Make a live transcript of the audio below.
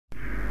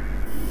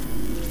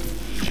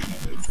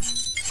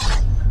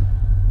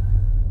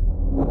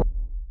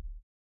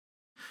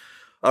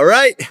All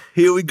right,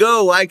 here we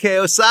go.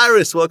 YK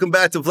Osiris, welcome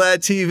back to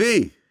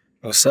VladTV.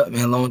 What's up,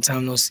 man? Long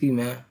time no see,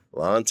 man.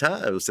 Long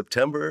time. It was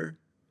September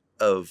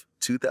of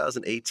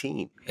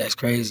 2018. That's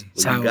crazy.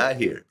 When you got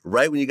here,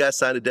 right when you got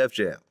signed to Def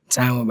Jam.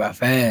 Time went by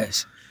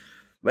fast.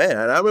 Man,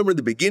 and I remember in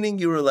the beginning,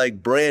 you were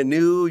like brand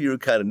new. You were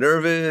kind of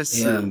nervous.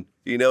 Yeah. And,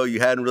 you know,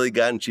 you hadn't really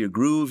gotten to your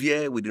groove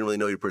yet. We didn't really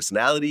know your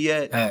personality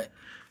yet. Right.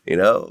 You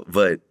know,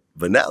 but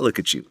now look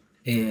at you.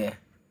 Yeah.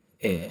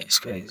 Yeah, it's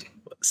crazy.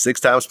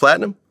 6 times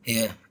platinum?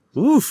 Yeah.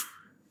 Oof.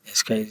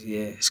 It's crazy.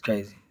 Yeah, it's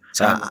crazy.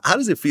 How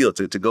does it feel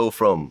to go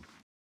from,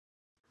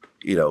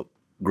 you know,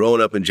 growing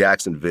up in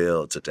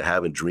Jacksonville to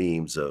having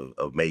dreams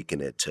of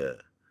making it to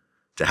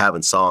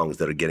having songs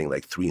that are getting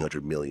like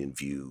 300 million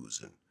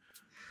views?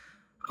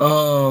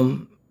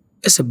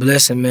 It's a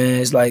blessing,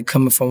 man. It's like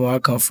coming from where I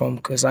come from,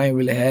 because I ain't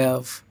really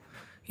have,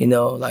 you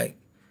know, like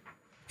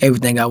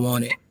everything I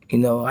wanted. You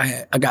know,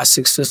 I got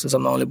 6 sisters.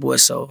 I'm the only boy,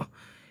 so,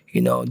 you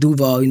know,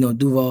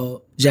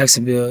 Duval,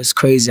 Jacksonville, it's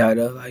crazy out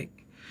there. Like,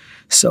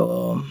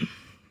 so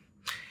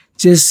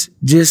just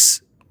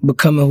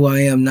becoming who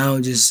I am now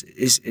just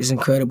is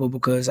incredible,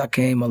 because I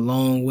came a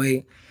long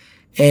way.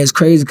 And it's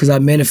crazy because I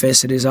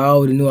manifested this. I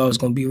already knew I was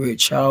gonna be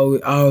rich. I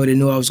already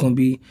knew I was gonna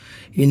be,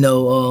 you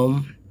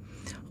know,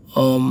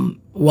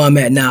 where I'm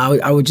at now.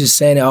 I was just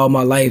saying it all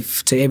my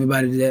life to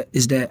everybody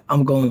that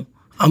I'm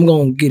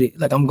gonna get it.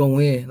 Like, I'm gonna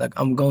win. Like,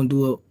 I'm gonna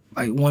do it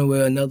like one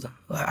way or another.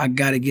 Like, I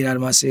gotta get out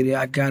of my city.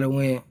 I gotta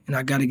win, and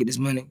I gotta get this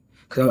money,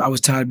 because I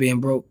was tired of being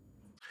broke.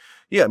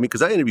 Yeah, I mean,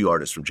 because I interview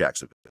artists from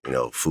Jacksonville, you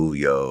know,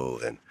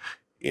 Foolio and,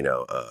 you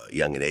know,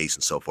 Yungeen Ace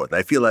and so forth. And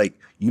I feel like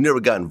you never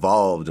got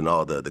involved in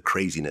all the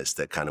craziness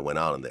that kind of went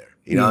on in there.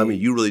 You know, I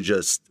mean, you really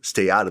just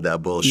stay out of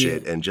that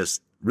bullshit and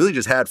just really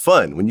just had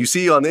fun. When you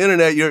see you on the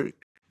internet, you're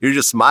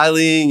just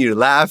smiling, you're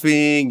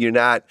laughing, you're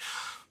not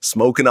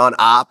smoking on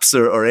ops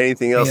or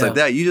anything else like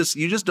that. You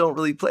just don't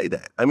really play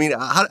that. I mean,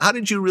 how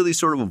did you really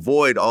sort of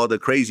avoid all the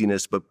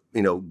craziness, but,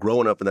 you know,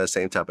 growing up in that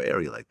same type of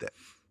area like that?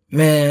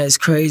 Man, it's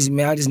crazy,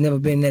 man. I just never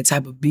been in that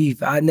type of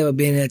beef. I never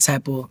been in that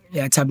type of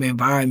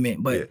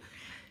environment. But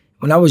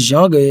when I was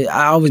younger,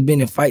 I always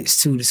been in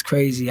fights too. That's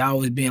crazy. I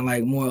always been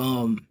like more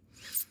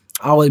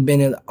I always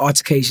been in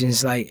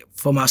altercations like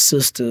for my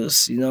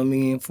sisters, you know what I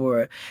mean,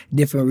 for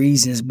different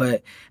reasons.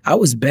 But I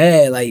was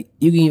bad. Like,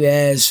 you can even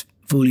ask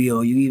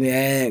Foolio, you even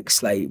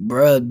ask like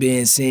bruh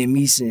been seeing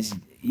me since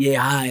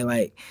high.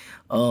 Like,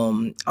 all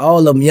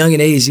of them, Yungeen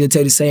Ace, he'll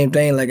tell you the same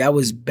thing. Like, I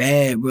was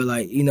bad, bro.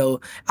 Like, you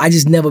know, I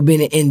just never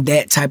been in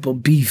that type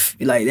of beef,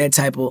 like that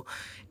type of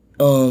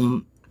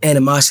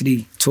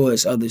animosity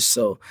towards others.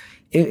 So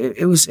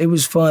it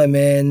was fun,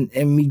 man.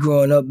 And me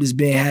growing up, just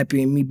being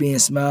happy and me being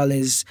smiling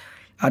is,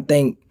 I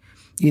think,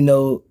 you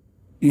know,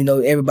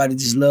 everybody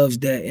just loves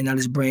that, and I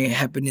just bring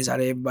happiness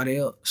out of everybody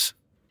else.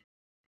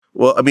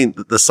 Well, I mean,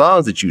 the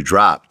songs that you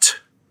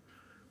dropped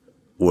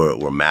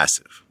were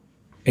massive.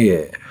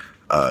 Yeah.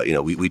 You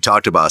know, we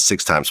talked about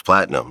 6 times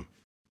platinum,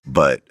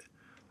 but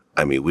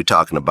I mean, we're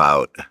talking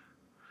about,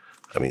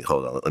 I mean,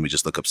 hold on, let me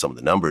just look up some of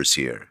the numbers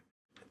here.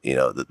 You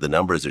know, the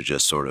numbers are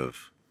just sort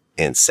of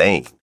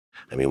insane.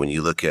 I mean, when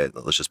you look at,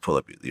 let's just pull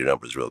up your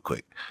numbers real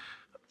quick.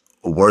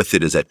 Worth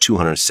It is at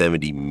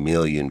 270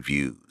 million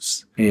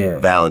views. Yeah.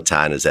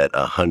 Valentine is at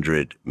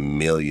 100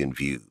 million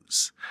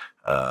views.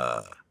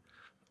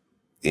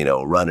 You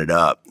know, Run It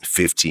Up,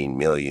 15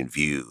 million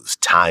views.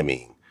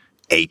 Timing,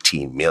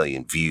 18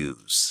 million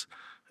views.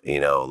 You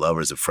know,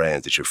 Lovers and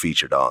Friends that you're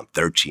featured on,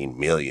 13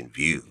 million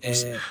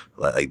views. Yeah.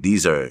 Like,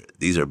 these are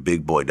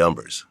big boy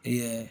numbers.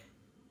 Yeah.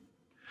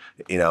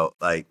 You know,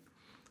 like,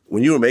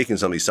 when you were making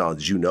some of these songs,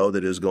 did you know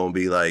that it was going to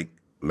be like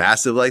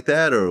massive like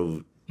that,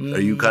 or are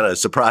you kind of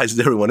surprised as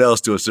everyone else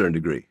to a certain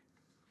degree?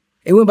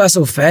 It went by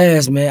so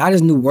fast, man. I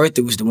just knew Worth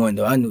It was the one,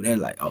 though. I knew that,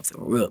 like, off the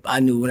rip. I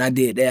knew when I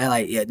did that,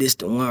 like, yeah, this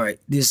the one, right?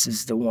 This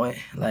is the one.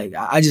 Like,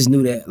 I just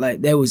knew that.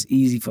 Like, that was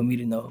easy for me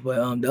to know. But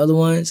the other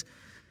ones,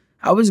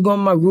 I was going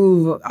my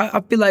groove.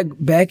 I feel like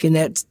back in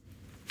that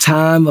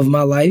time of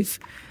my life,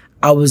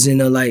 I was in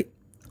a, like,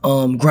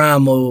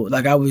 grind mode.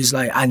 Like, I was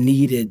like, I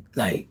need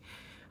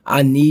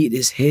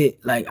this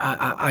hit. Like,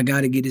 I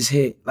gotta get this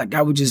hit. Like,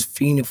 I was just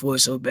fiending for it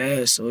so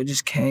bad. So it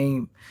just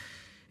came,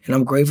 and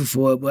I'm grateful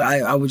for it. But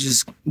I was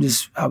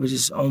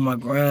just on my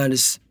grind.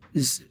 It's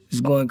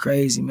going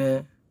crazy,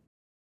 man.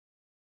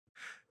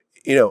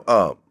 You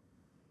know,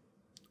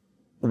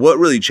 what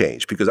really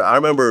changed? Because I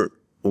remember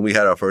when we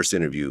had our first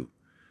interview,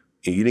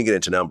 you didn't get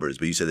into numbers,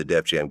 but you said the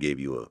Def Jam gave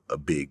you a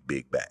big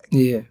bag.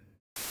 Yeah.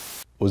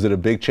 Was it a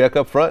big check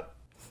up front?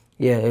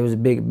 Yeah, it was a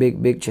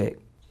big check.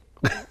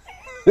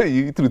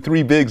 You threw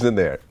 3 bigs in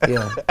there.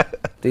 Yeah,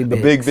 3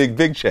 bigs. A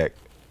big check.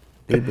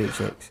 3 big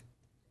checks.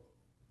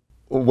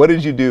 What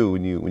did you do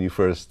when you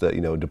first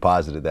you know,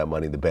 deposited that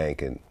money in the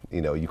bank and,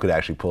 you know, you could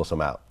actually pull some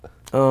out?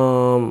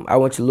 I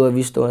went to Louis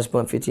V store and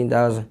spent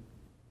 $15,000.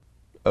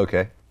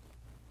 Okay.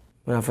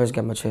 When I first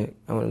got my check,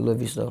 I went to Louis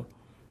V store.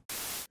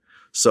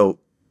 So,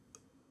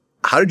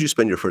 how did you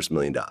spend your first $1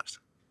 million?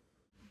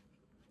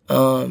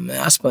 Man,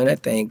 I spent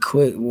that thing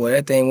quick. Boy,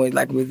 that thing went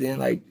like within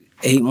like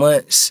 8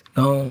 months.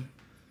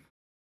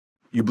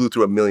 You blew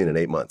through $1 million in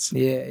 8 months.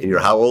 Yeah. And you're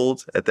how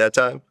old at that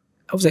time?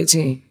 I was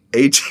 18.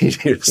 18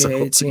 years old.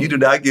 18. So you do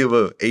not give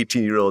a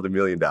 18-year-old $1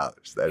 million.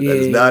 That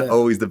is not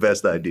always the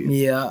best idea.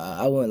 Yeah,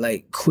 I went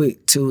like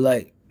quick to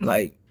like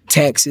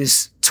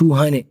taxes,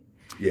 200.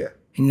 Yeah.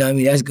 You know what I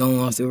mean? That's going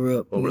off the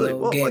rip. Oh, really?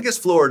 Well, I I guess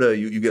Florida,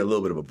 you get a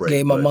little bit of a break.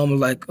 Gave my mama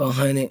like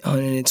 100,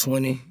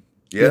 120.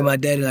 Yeah. Gave my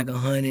daddy like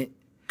 100.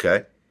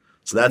 Okay.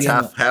 So that's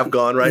half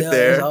gone right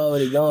there. It's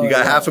already gone. You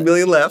got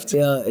 $500,000 left.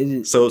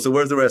 Yeah. So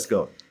where's the rest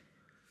going?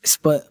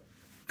 Spent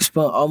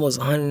almost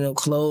 100 on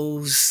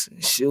clothes,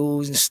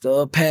 shoes and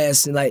stuff,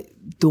 passing like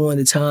during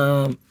the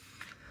time.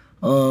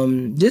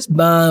 Just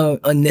buying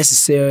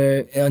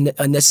unnecessary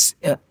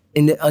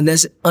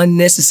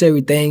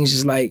things,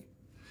 just like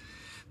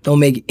don't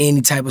make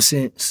any type of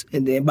sense.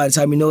 And then by the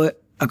time you know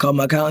it, I call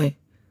my accountant.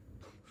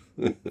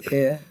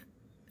 Yeah,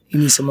 you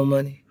need some more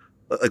money.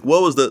 Like,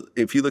 what was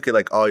if you look at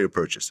like all your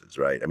purchases,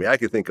 right? I mean, I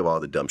could think of all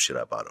the dumb shit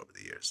I bought over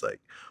the years. Like,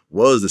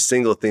 what was the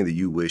single thing that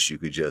you wish you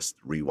could just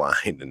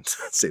rewind and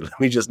say, let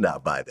me just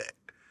not buy that?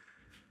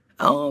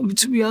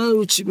 To be honest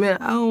with you, man,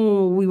 I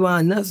don't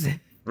rewind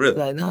nothing. Really?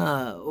 Like,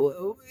 nah.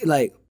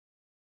 Like,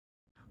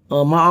 I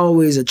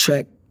always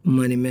attract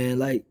money, man.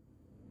 Like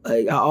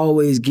I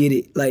always get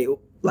it.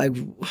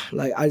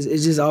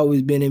 It's just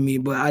always been in me,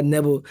 but I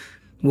never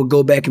would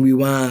go back and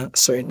rewind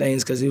certain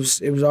things because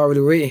it was already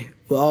ready.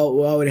 What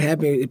already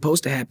happened, it's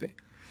supposed to happen.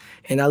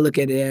 And I look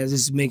at it as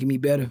it's making me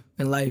better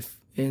in life.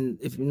 And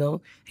if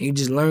and you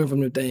just learn from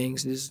the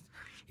things, just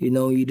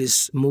you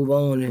just move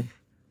on and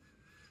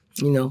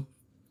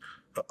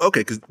Okay,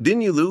 because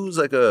didn't you lose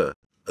like a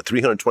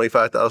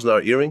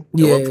 $325,000 earring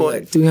at one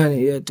point? Like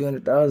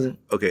 300,000.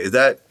 Okay, is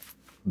that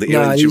the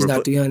earring that you these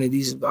not 300.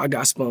 These I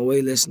got spun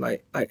way less,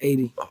 like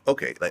 80.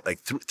 Okay, like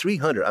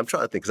 300. I'm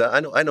trying to think because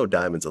I know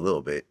diamonds a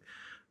little bit.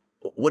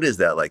 What is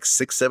that? Like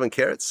 6, 7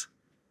 carats?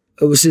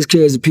 It was 6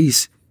 carats a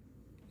piece.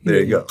 There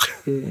you go.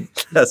 Yeah.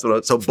 That's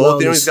what. So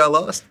both earrings got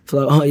lost?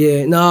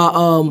 Yeah.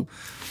 No.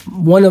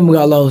 One of them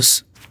got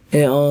lost,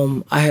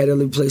 and I had to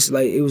replace it.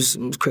 Like it was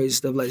crazy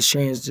stuff. Like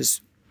insurance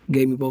just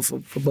gave me both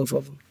for both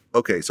of them.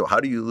 Okay, so how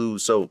do you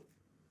lose? So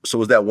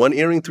was that one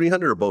earring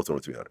 300 or both of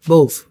them 300?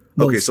 Both.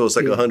 Okay, so it's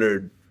like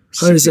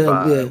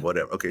 165,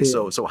 whatever. Okay,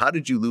 yeah. so how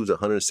did you lose a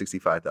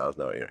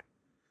 $165,000 earring?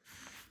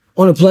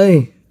 On a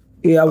plane.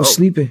 Yeah, I was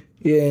sleeping.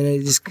 Yeah, and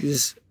it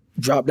just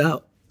dropped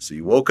out. So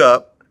you woke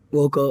up,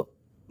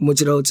 went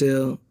to the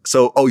hotel.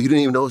 So you didn't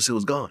even notice it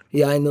was gone?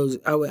 Yeah, I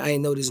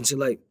didn't notice until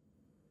like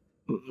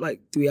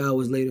 3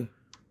 hours later.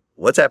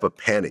 What type of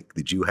panic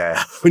did you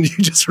have when you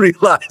just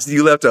realized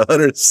you left a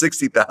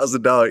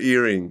 $160,000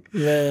 earring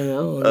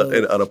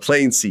on a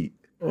plane seat?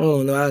 I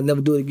don't know. I'd never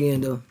do it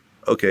again, though.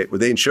 Okay. Were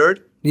they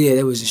insured? Yeah,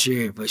 they was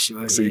insured, for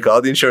sure. So you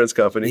called the insurance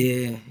company?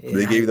 Yeah.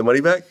 They gave you the money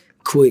back?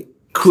 Quick.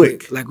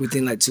 Like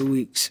within like 2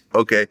 weeks.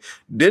 Okay.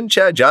 Didn't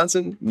Chad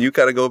Johnson, you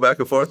kind of go back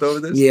and forth over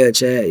this? Yeah,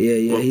 Chad.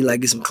 Yeah. Well, he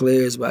like get some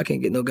clears, but I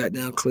can't get no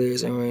goddamn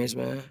clears and rings,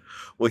 man.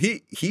 Well,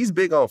 he's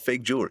big on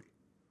fake jewelry.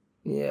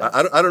 Yeah.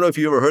 I don't know if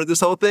you ever heard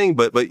this whole thing,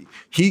 but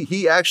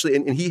he actually,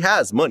 and he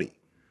has money,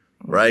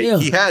 right? Yeah.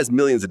 He has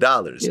millions of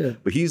dollars. Yeah.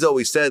 But he's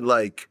always said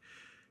like,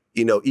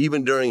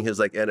 even during his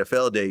like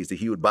NFL days that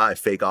he would buy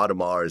fake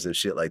Audemars and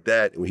shit like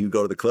that. And when he would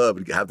go to the club,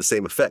 it'd have the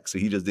same effect. So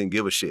he just didn't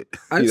give a shit.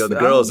 The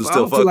girls are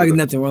still fucking. I feel like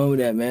nothing wrong with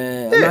that,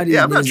 man.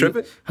 Yeah, I'm not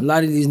tripping. A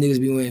lot of these niggas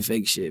be wearing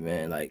fake shit,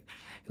 man. Like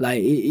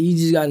you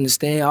just gotta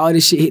understand, all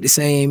this shit hit the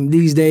same.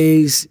 These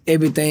days,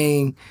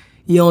 everything,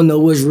 you don't know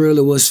what's real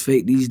or what's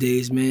fake these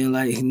days, man.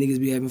 Like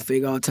niggas be having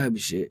fake all type of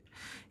shit.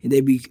 And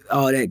they be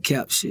all that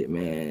cap shit,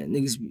 man.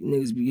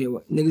 Niggas be.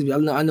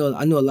 I know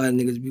a lot of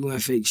niggas be wearing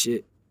fake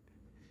shit.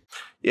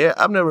 Yeah,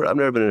 I've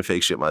never been in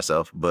fake shit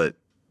myself, but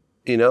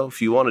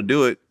if you want to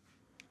do it,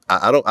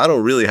 I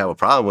don't really have a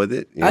problem with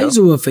it. I used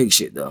to wear fake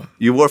shit though.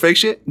 You wore fake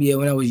shit? Yeah,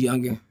 when I was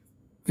younger.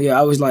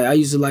 Yeah,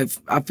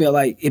 I feel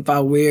like if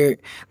I wear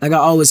it, like I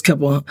always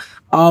kept dollars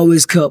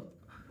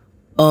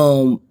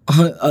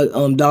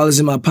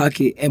in my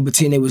pocket and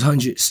pretend they was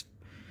hundreds.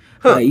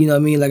 Huh. Like, you know what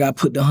I mean? Like I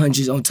put the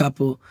hundreds on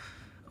top of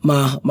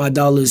my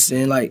dollars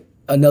and like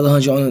another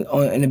 100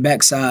 on in the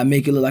backside,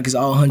 make it look like it's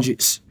all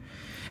hundreds.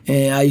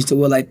 And I used to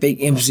wear like fake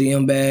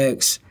MCM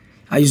bags.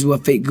 I used to wear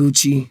fake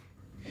Gucci.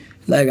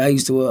 Like I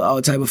used to wear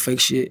all type of fake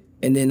shit.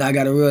 And then I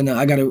got it real now.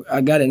 I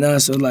got it now.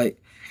 So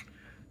like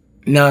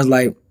now it's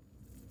like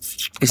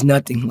it's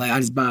nothing. Like I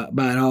just buy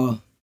it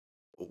all.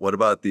 What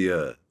about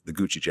the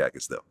Gucci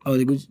jackets though? Oh,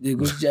 the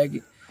Gucci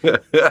jacket.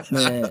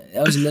 Man,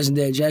 that was a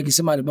legendary jacket.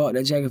 Somebody bought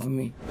that jacket for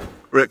me.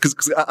 Right,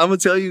 because I'm gonna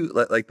tell you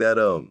like that.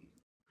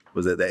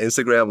 Was that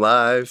Instagram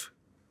Live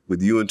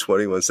with you and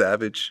 21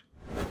 Savage?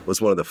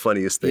 Was one of the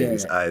funniest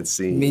things I had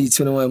seen. Me,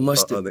 21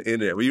 Mustard. On the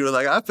internet. Where you were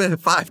like, I paid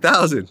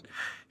 $5,000.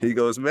 He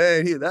goes,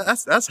 man,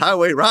 that's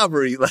highway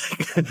robbery.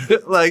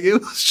 Like it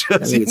was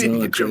just, you need to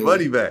get your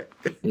money back.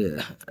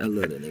 Yeah, I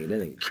love that nigga. That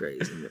nigga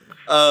crazy.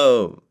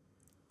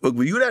 But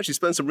you would actually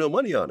spend some real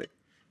money on it.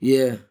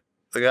 Yeah.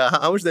 Like,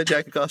 how much did that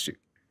jacket cost you?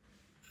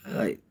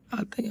 Like,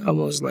 I think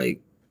almost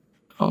like,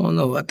 I don't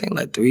know, I think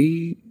like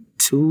 $3,000,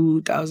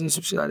 2,000,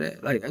 some shit like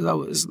that. Like it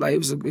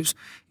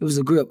was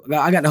a grip.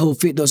 I got the whole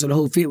fit though, so the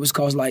whole fit was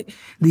cost like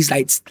at least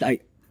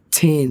like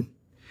 10.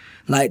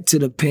 Like to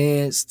the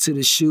pants, to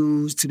the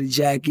shoes, to the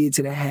jacket,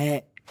 to the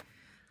hat.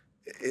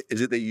 Is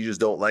it that you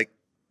just don't like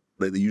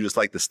you just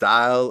like the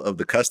style of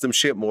the custom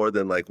shit more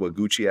than like what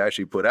Gucci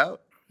actually put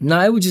out? No,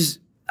 it was just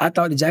I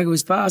thought the jacket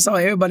was fire. I saw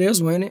everybody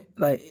else wearing it.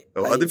 Like,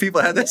 other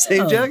people had that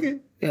same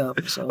jacket? Yeah.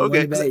 So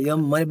okay.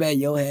 Moneybag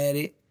Yo had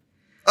it.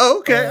 Oh,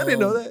 okay. I didn't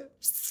know that.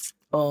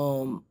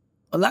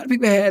 A lot of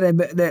people had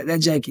that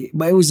jacket,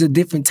 but it was a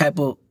different type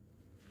of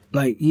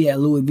like he had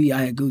Louis V,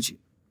 I had Gucci.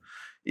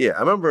 Yeah,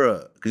 I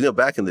remember because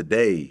back in the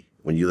day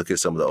when you look at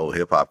some of the old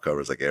hip hop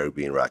covers like Eric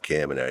B and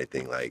Rakim and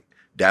everything, like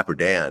Dapper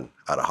Dan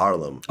out of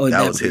Harlem,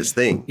 that was his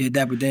thing. Yeah,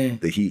 Dapper Dan.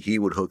 That he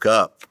would hook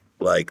up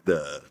like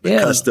the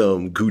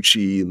custom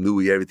Gucci and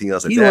Louis, everything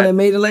else like he that. He the one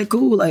that made it like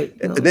cool, like.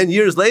 And then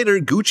years later,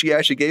 Gucci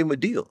actually gave him a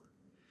deal.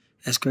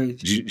 That's crazy.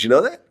 Did you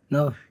know that?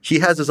 No. He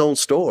has his own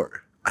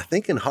store. I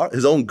think in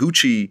his own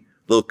Gucci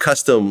little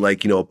custom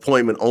like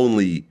appointment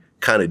only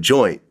kind of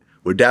joint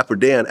where Dapper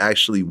Dan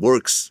actually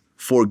works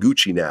for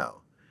Gucci now.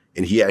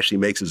 And he actually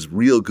makes his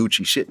real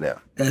Gucci shit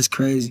now. That's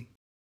crazy.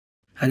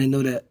 I didn't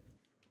know that.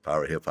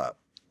 Power of hip hop.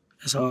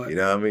 That's hard. You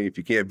know what I mean? If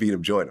you can't beat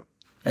him, join him.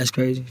 That's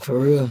crazy. For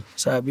real.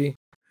 That's how I be. You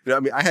know what I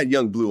mean? I had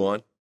Young Blue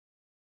on.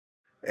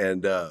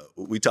 And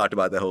we talked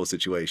about that whole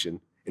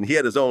situation. And he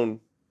had his own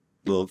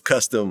little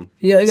custom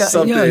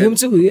something. Yeah, him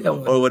too. Yeah.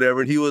 Or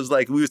whatever. And he was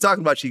like, we was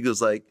talking about you.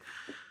 He's like,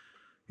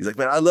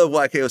 man, I love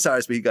YK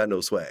Osiris, but he got no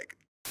swag.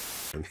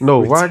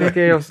 No,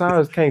 YK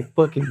Osiris can't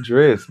fucking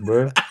dress,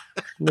 bro.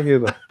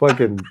 Nigga is a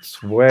fucking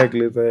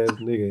swagless ass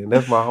nigga, and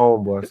that's my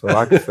homeboy, so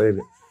I can say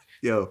that.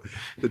 Yo,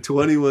 the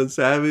 21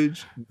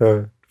 Savage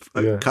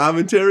yeah.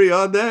 commentary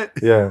on that?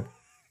 Yeah.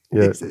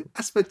 He said,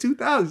 I spent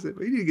 $2,000.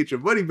 You need to get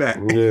your money back.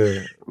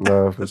 Yeah,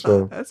 nah, for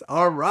sure. That's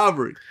armed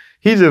robbery.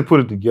 He just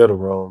put it together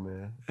wrong,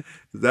 man.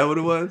 Is that what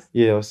it was?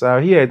 Yeah,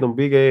 sorry. He had them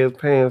big ass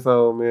pants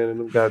on, man, and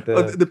them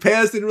goddamn. The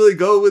pants didn't really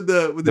go with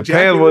the jacket. The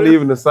pants wasn't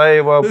even the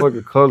same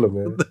motherfucking color,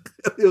 man.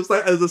 It was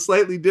a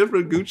slightly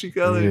different Gucci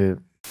color. Yeah.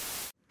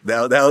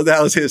 That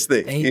was his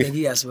thing. And he think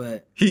he got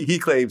swag. He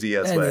claims he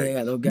has swag. That nigga ain't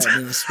got no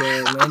goddamn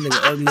swag, man. That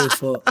nigga ugly as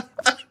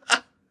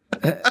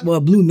fuck. Boy,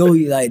 Blue know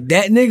he like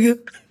that nigga.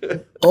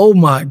 Oh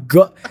my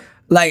god.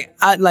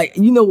 I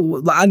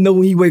know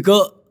when he wake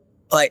up,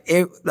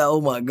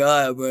 oh my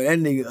god, bro. That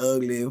nigga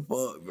ugly as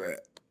fuck, bro.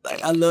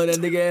 Like I love that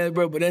nigga ass,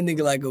 bro, but that nigga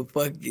like a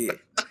fucking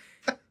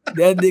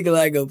that nigga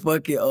like a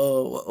fucking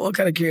what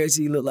kind of character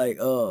he look like?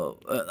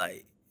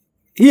 Like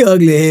he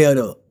ugly as hell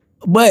though.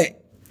 But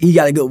he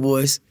got a good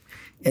voice.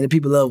 And the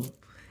people love him.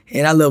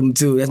 And I love him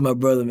too. That's my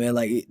brother, man.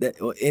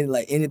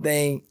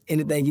 Anything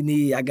you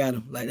need, I got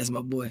him. Like that's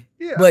my boy.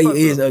 Yeah, but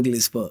he is ugly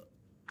as fuck.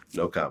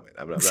 No comment.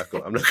 I'm not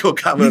gonna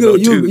comment on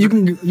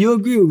you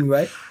agree with me,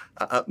 right?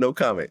 No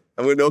comment.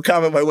 I'm going to no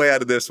comment my way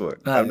out of this one.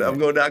 I'm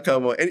going to not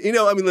comment. And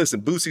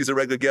listen, Boosie's a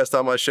regular guest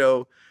on my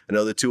show. I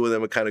know the two of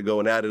them are kind of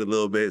going at it a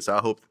little bit, so I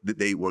hope that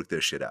they work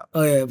their shit out.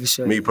 Oh yeah, for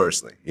sure. Me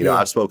personally,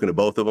 I've spoken to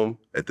both of them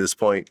at this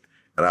point,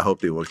 and I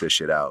hope they work their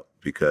shit out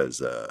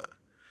because.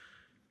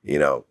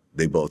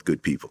 They both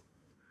good people.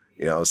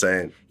 You know what I'm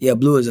saying? Yeah,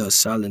 Blue is a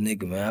solid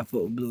nigga, man. I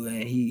fuck with Blue,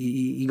 and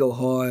he go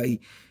hard. He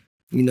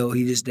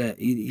just that.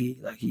 He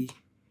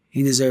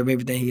deserve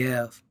everything he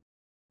have.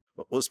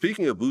 Well,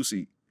 speaking of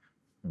Boosie,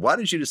 why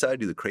did you decide to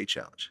do the crate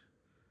challenge?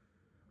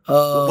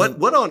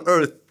 What on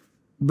earth?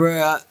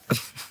 Bruh.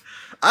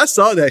 I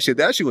saw that shit.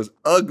 That shit was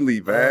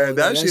ugly, man.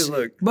 That shit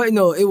looked. But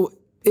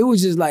it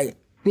was just like,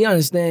 you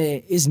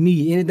understand, it's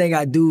me. Anything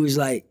I do is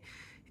like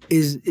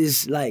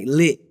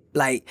lit.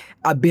 Like,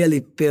 I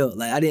barely felt.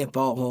 Like, I didn't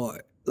fall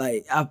hard.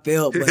 Like, I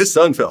felt. His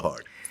son felt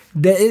hard.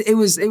 It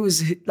was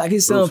like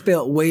his son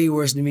felt way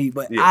worse than me,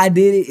 but I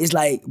did it. It's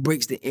like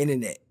breaks the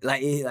internet.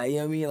 Like, you know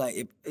what I mean?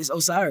 Like, it's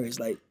Osiris.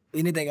 Like,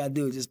 anything I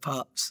do, it just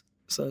pops.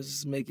 So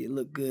just make it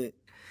look good.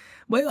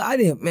 But I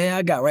didn't, man.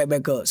 I got right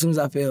back up. As soon as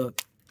I fell,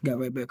 got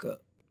right back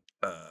up.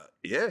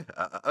 Yeah,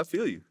 I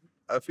feel you.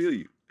 I feel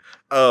you.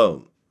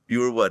 You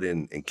were what,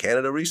 in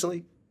Canada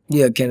recently?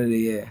 Yeah, Canada,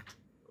 yeah.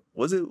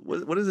 What is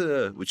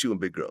it with you and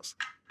big girls?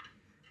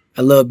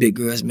 I love big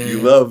girls, man. You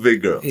love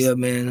big girls? Yeah,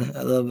 man.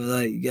 I love it.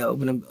 Like, you gotta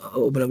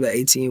open up that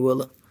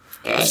 18-wheeler.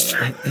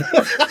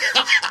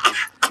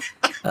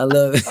 I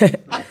love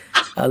it.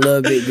 I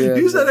love big girls.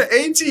 You said an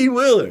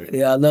 18-wheeler?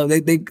 Yeah, I love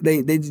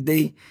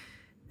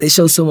they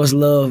show so much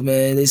love,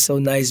 man. They so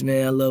nice,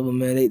 man. I love them,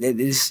 man. They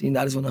just, I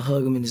just want to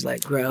hug them and just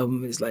like grab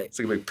them. It's like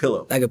a big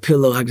pillow. Like a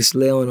pillow. I can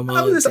lay on them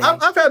all the time.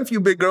 I've had a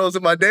few big girls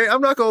in my day. I'm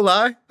not gonna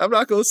lie. I'm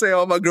not gonna say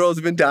all my girls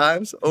have been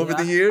dimes over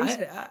the years.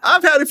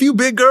 I've had a few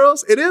big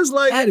girls. It is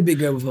like I had a big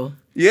girl before.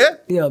 Yeah?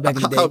 Yeah, back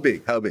in the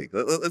day. How big?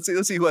 Let's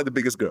see who had the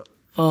biggest girl.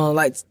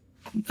 Like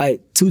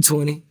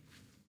 220.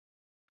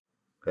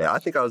 Yeah, I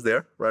think I was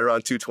there, right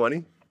around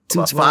 220.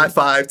 About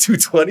 5'5",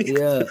 220.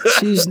 Yeah,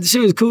 she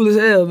was cool as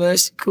hell, man.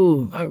 She's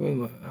cool. I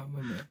remember.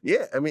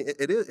 Yeah, I mean,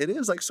 it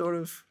is like sort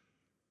of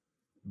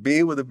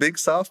being with a big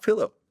soft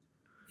pillow.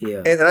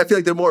 Yeah. And I feel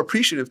like they're more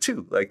appreciative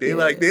too. Like they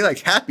like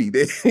happy.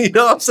 They, you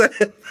know what I'm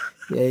saying?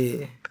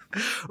 Yeah.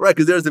 Right,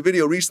 because there's a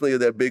video recently of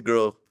that big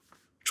girl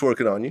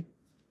twerking on you.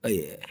 Oh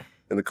yeah.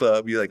 In the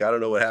club. You're like, I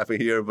don't know what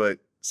happened here, but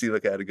seemed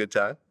like I had a good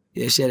time.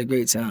 Yeah, she had a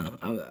great time.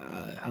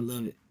 I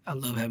love it. I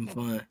love having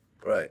fun.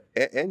 Right.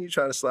 And you're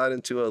trying to slide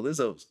into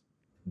Lizzo's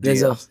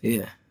Lizzo, DMs.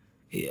 yeah.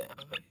 Yeah.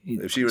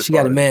 If she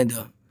got a man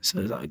though, so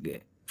it's all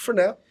good. For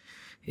now.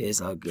 Yeah, it's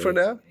all good. For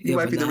now. You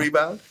might be the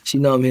rebound. She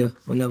know I'm here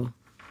whenever.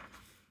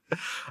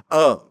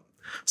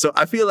 So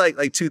I feel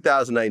like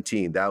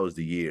 2019, that was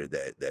the year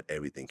that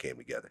everything came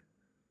together.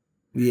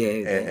 Yeah.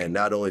 And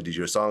not only did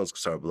your songs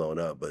start blowing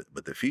up,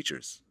 but the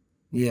features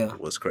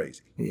was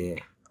crazy. Yeah.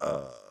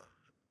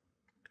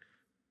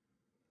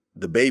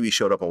 The Baby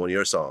showed up on one of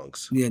your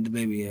songs. Yeah, The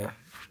Baby, yeah.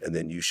 And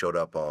then you showed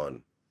up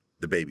on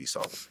the Baby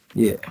song.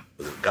 Yeah.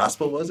 Was it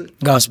gospel, was it?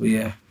 Gospel,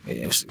 yeah.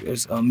 It was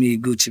me,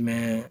 Gucci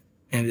Man,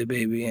 and The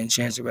Baby, and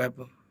Chance the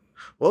Rapper.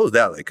 What was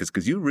that like?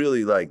 Because you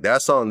really, like,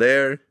 that song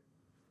there,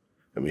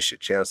 I mean, shit,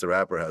 Chance the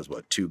Rapper has,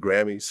 what, 2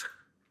 Grammys?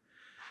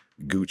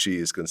 Gucci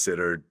is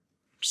considered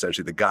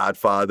essentially the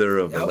godfather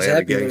of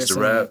Atlanta gangster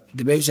rap.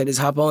 The Baby said, just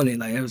hop on it.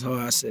 Like, it was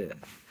hard, I said.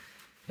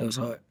 It was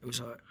hard. It was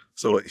hard.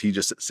 So he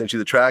just sent you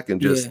the track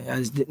and just...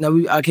 Yeah,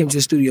 I came to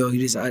the studio. He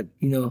just get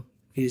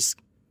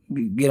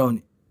on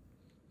it.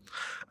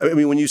 I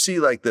mean, when you see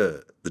like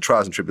the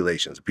trials and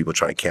tribulations, people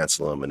trying to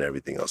cancel them and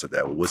everything else like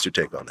that, what's your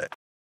take on that?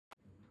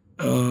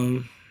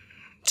 To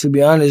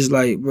be honest,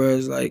 like, bro,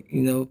 it's like,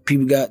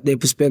 people got their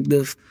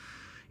perspective.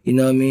 You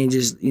know what I mean?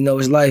 Just,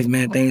 it's life,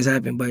 man. Things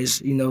happen, but it's,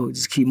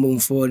 just keep moving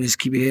forward and just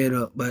keep your head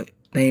up. But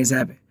things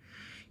happen.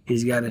 You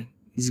just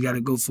gotta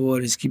go forward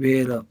and just keep your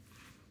head up.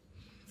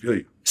 Feel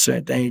you.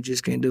 Certain things you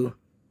just can't do.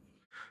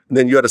 And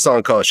then you had a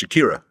song called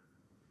Shakira.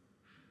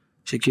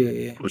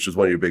 Shakira, yeah. Which was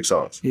one of your big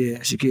songs. Yeah,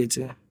 Shakira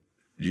too.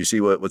 Did you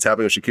see what's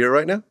happening with Shakira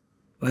right now?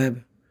 What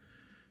happened?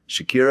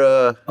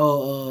 Shakira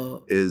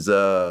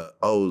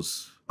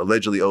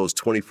allegedly owes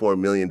 $24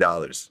 million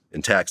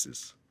in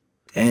taxes.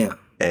 Damn.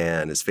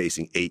 And is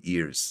facing 8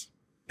 years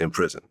in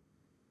prison.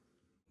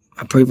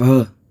 I pray for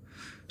her.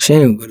 She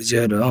ain't gonna go to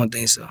jail though. I don't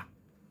think so.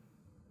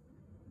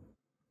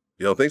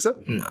 You don't think so?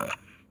 No,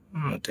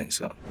 I don't think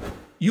so.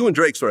 You and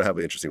Drake sort of have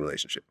an interesting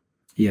relationship.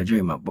 Yeah,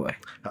 Drake, my boy.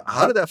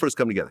 How did that first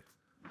come together?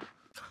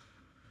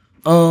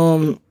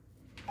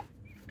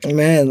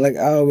 Man, like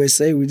I always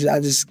say, I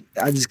just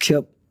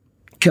kept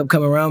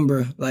coming around,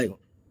 bro. Like,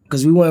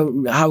 cause we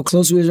weren't how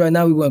close we is right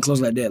now. We weren't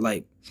close like that.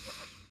 Like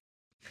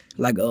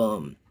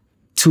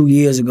 2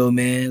 years ago,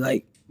 man.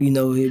 Like,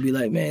 he'd be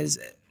like, man,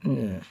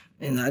 and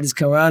I just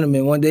come around him.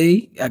 And one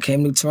day I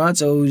came to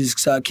Toronto, we just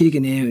started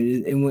kicking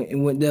it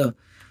and went there.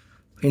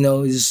 It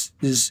was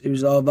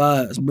all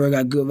vibes. Bro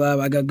got good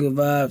vibe, I got good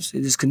vibes.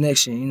 It's just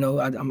connection.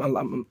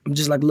 I'm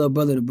just like a little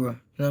brother to bro. You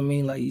know what I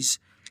mean? Like he's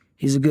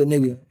a good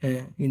nigga,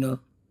 and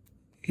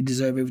he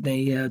deserved everything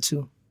he had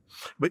too.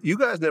 But you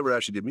guys never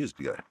actually did music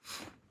together.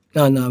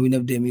 No, we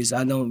never did music.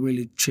 I don't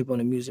really trip on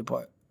the music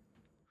part.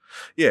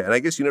 Yeah, and I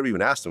guess you never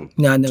even asked him.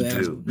 No, I never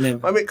asked him.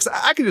 Never. I mean, cause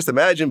I can just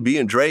imagine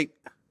being Drake.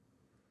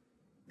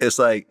 It's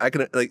like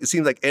it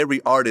seems like every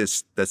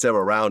artist that's ever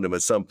around him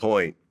at some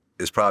point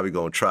is probably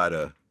gonna try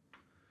to,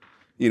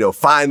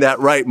 find that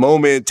right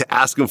moment to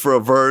ask him for a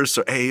verse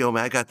or, hey, yo,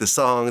 man, I got this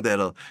song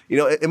that'll,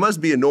 it must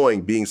be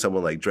annoying being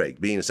someone like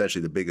Drake, being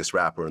essentially the biggest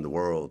rapper in the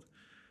world.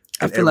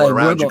 And everyone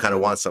around you kind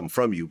of wants something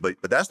from you, but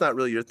that's not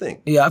really your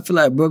thing. Yeah, I feel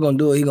like bro gonna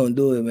do it. He gonna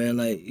do it, man.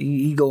 Like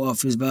he go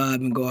off his vibe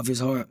and go off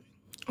his heart.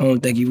 I don't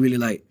think he really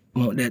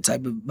want that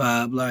type of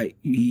vibe. Like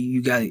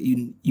you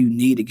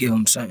need to give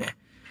him something,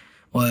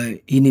 or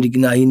he need to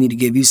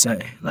give you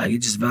something. Like it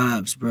just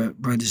vibes, bro.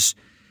 Bro,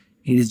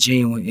 he just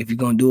genuine. If you're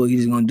gonna do it, he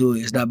just gonna do it.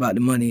 It's not about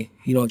the money.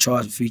 He don't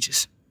charge for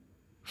features.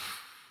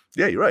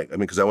 Yeah, you're right. I mean,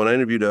 because when I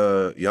interviewed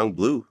Young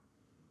Blue,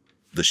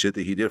 the shit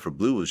that he did for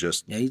Blue was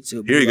just here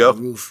you go.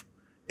 Roof.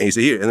 And he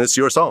said, here, and it's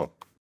your song.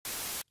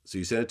 So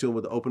you sent it to him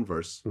with the open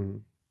verse,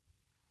 and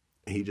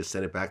he just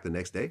sent it back the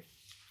next day?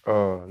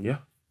 Yeah.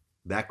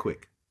 That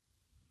quick?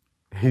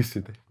 He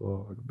said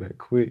that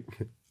quick.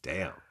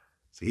 Damn.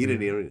 So he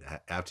didn't even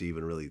have to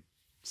even really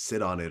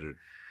sit on it or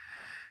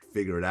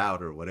figure it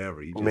out or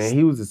whatever. Man,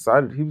 he was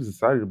excited. He was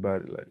excited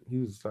about it. Like, he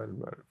was excited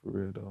about it for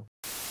real, though.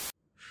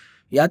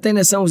 Yeah, I think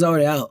that song was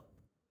already out.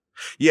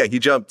 Yeah, he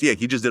jumped. Yeah,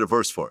 he just did a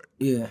verse for it.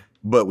 Yeah.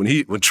 But when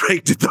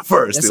Drake did the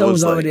verse, that song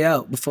was already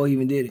out before he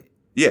even did it.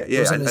 Yeah,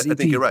 I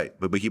think you're right.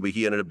 But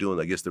he ended up doing,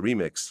 I guess, the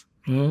remix.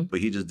 Mm-hmm.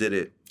 But he just did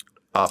it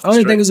off the I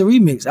don't think it was a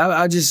remix.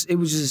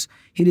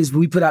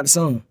 We put out the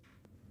song.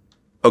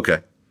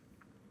 Okay.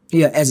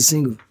 Yeah, as a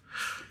single.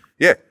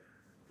 Yeah.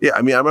 Yeah,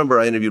 I mean, I remember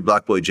I interviewed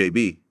Block Boy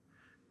JB,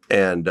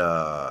 and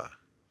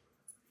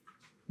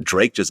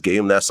Drake just gave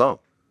him that song.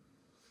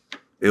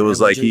 It was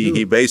like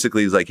he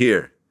basically was like,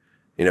 here,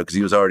 because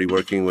he was already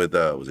working with,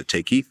 was it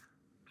Tay Keith?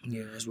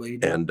 Yeah, that's what he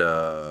did. And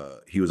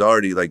he was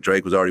already,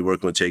 Drake was already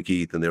working with Tay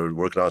Keith, and they were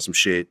working on some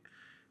shit.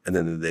 And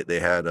then they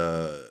had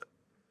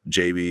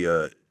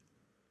JB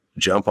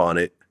jump on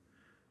it.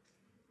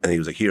 And he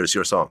was like, here, it's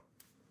your song.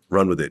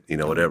 Run with it,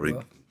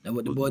 whatever. That's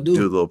what the boy do.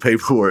 Do a little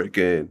paperwork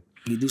and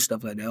He do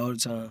stuff like that all the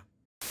time.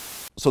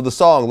 So the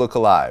song "Look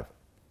Alive,"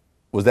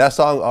 was that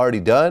song already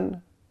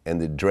done, and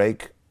did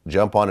Drake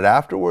jump on it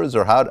afterwards,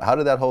 or how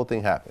did that whole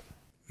thing happen?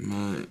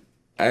 Man,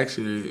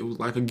 actually, it was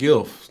like a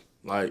gift.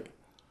 Like,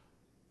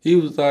 he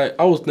was like,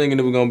 I was thinking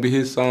it was gonna be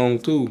his song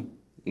too.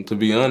 And to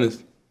be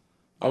honest,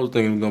 I was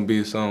thinking it was gonna be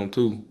his song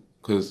too,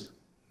 cause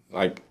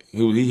like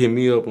he hit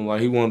me up and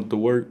like he wanted to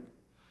work,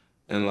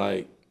 and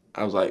like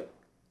I was like,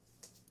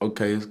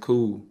 okay, it's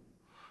cool,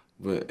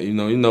 but you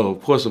know,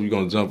 of course if you're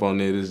gonna jump on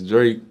there, it's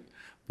Drake.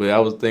 But I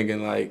was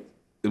thinking like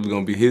it was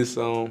gonna be his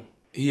song.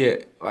 He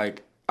had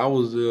like I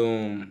was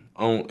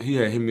he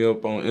had hit me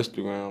up on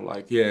Instagram,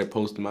 like he had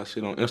posted my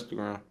shit on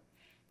Instagram,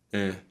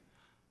 and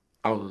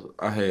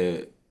I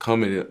had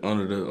commented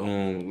under the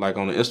like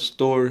on the Insta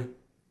story.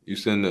 You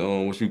send the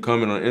when you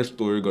comment on Insta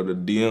story, go to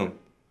DM.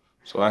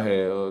 So I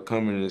had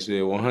commented and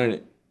said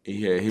 100.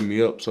 He had hit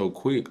me up so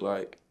quick,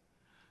 like,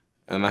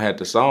 and I had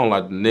the song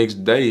like the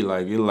next day,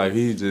 like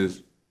he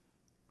just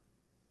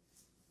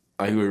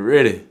like he was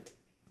ready.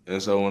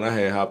 And so when I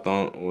had hopped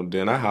on, well,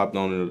 then I hopped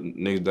on the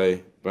next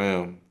day.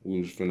 Bam,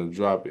 we was finna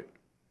drop it.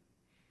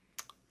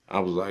 I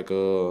was like,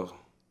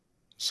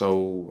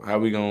 so what are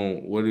we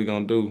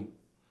gonna do?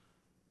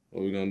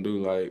 What we gonna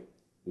do, like,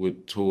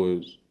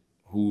 towards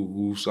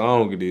who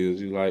song it is?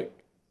 He's like,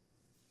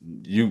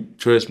 you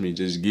trust me,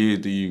 just give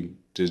it to you.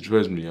 Just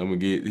trust me, I'm gonna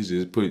get, he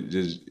just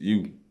just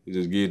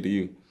give it to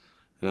you.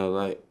 And I was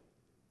like,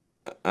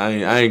 I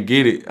ain't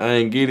get it.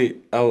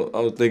 I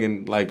was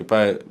thinking like if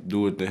I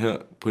do it to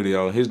him, put it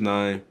on his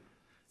name,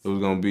 it was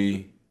gonna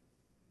be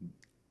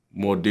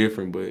more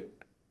different. But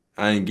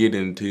I ain't get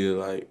it until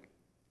like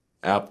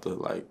after,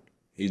 like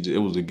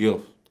it was a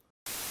gift.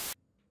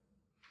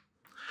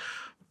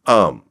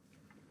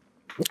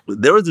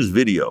 There was this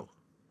video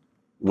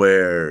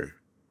where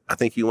I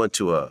think you went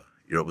to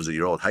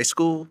your old high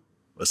school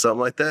or something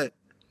like that?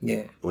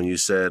 Yeah. When you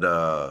said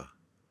all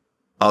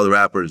the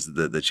rappers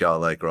that y'all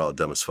like are all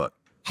dumb as fuck.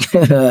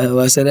 Well,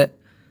 I said that?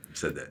 You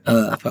said that.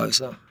 I probably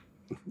so.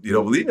 You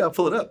don't believe me? I'll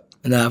pull it up.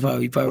 Nah,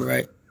 you probably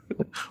right.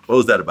 What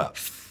was that about?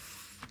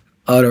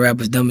 All the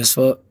rappers dumb as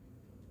fuck.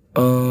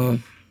 I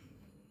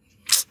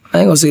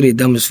ain't gonna say they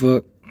dumb as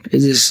fuck.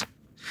 It's just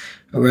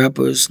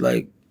rappers,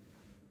 like,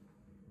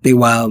 they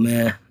wild,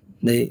 man.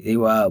 They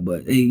wild,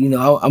 but they, you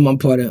know, I'm a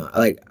part of,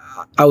 like,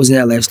 I was in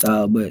that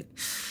lifestyle, but,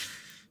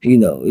 you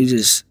know, it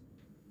just,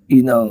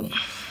 you know,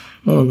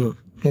 I don't know.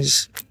 I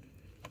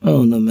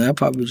don't know, man. I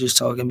probably just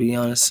talking, be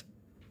honest.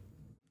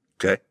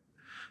 Okay.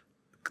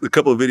 A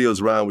couple of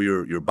videos around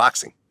where you're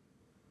boxing.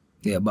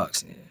 Yeah,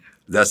 boxing, yeah.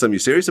 Is that something you're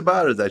serious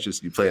about, or is that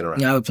just you playing around?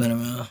 Yeah, I was playing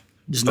around.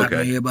 Just knocking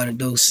everybody a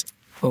dose.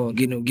 Or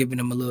giving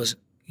them a little,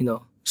 you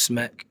know,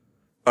 smack.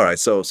 All right,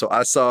 so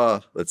I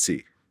saw, let's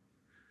see.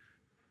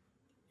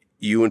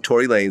 You and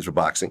Tory Lanez were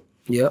boxing.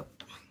 Yep.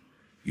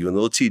 You and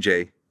Lil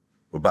TJ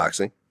were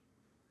boxing.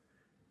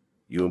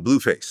 You and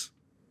Blueface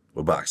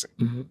were boxing.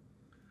 Mm-hmm.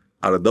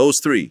 Out of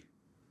those three,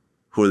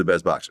 who are the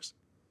best boxers?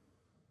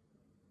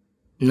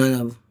 None of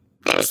them.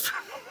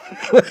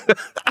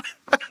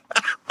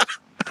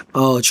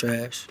 All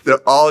trash.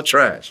 They're all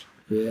trash.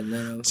 Yeah,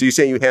 none of them. So you're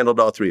saying you handled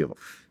all three of them?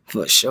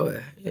 For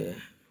sure, yeah.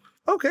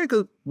 Okay,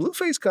 because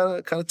Blueface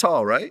kind of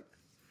tall, right?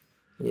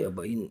 Yeah,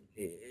 but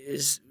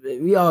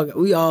we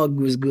all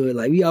was good.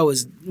 Like we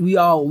always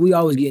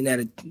getting at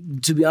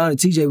it. To be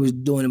honest, TJ was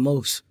doing the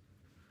most.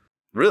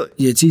 Really?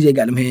 Yeah, TJ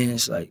got them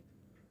hands. Like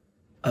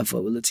I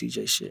fuck with little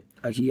TJ shit.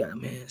 Like he got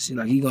them hands.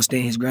 Like he gonna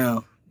stand his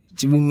ground.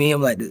 To me,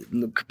 I'm like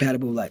the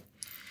compatible. Like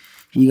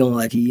he young.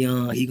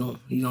 He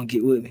gonna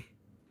get with me.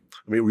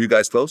 I mean, were you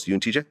guys close? You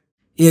and TJ?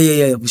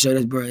 Yeah, for sure.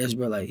 That's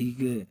bro. Like he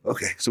good.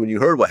 Okay, so when you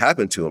heard what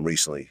happened to him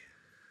recently,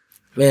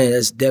 man,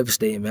 that's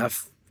devastating, man.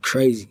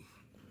 Crazy.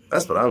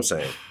 That's what I'm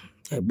saying.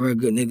 That bro,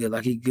 good nigga.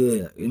 Like he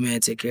good. Like,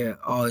 man, take care of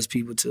all his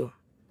people too.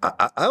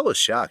 I was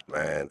shocked,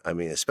 man. I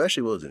mean,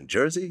 especially when it was in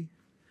Jersey.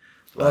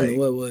 Like, I don't know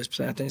what it was.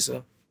 I think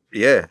so.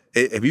 Yeah.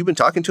 Have you been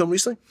talking to him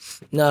recently?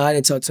 No, I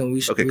didn't talk to him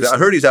recently. Okay, because I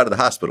heard he's out of the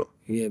hospital.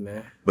 Yeah,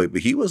 man. But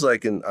he was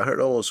like in, I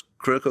heard, almost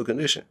critical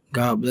condition.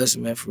 God bless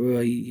him, man. For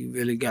real, he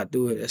really got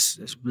through it. That's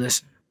a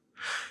blessing.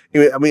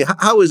 I mean,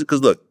 how is it?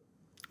 Because look,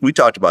 we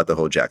talked about the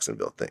whole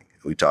Jacksonville thing.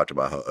 We talked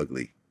about how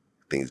ugly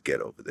things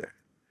get over there.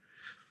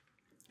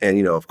 And,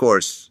 you know, of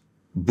course,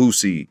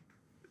 Boosie,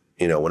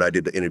 you know, when I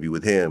did the interview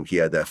with him, he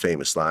had that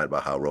famous line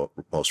about how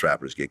most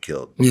rappers get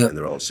killed in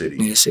their own city.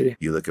 In the city.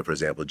 You look at, for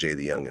example, Jay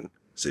the Youngin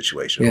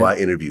situation, who I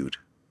interviewed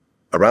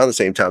around the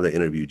same time they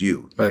interviewed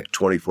you,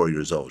 24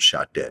 years old,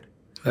 shot dead.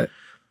 Right.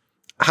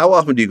 How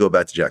often do you go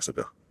back to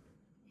Jacksonville?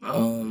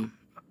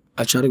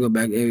 I try to go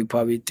back every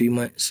probably 3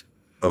 months.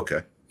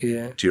 Okay.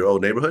 Yeah. To your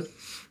old neighborhood?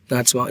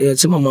 Not to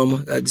my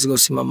mama. I just go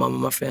see my mama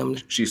and my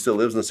family. She still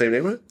lives in the same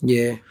neighborhood?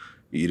 Yeah.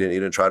 You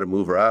didn't try to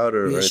move her out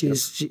or anything?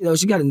 She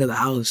got another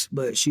house,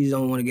 but she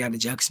don't want to get out of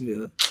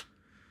Jacksonville.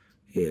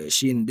 Yeah,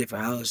 she in a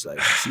different house. Like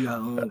she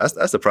got her own.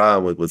 That's the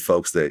problem with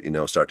folks that, you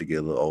know, start to get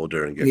a little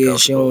older and get comfortable.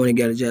 She don't want to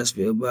get out of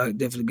Jacksonville, but I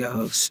definitely got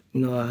her house,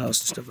 you know, her house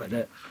and stuff like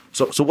that.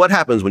 So what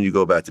happens when you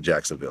go back to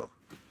Jacksonville?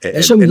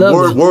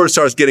 And word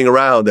starts getting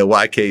around that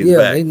YK is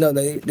back. They know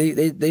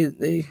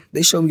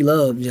they show me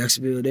love in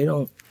Jacksonville.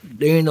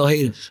 They ain't no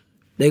haters.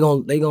 They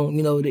gon'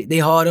 you know, they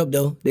hard up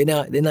though. They're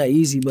not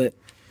easy, but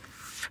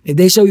if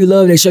they show you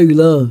love, they show you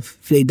love.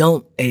 If they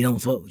don't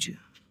fuck with you.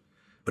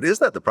 But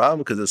isn't that the problem?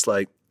 Because it's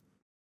like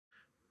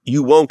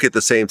you won't get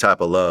the same type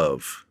of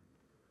love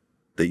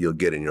that you'll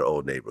get in your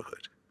old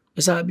neighborhood.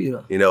 That's how it be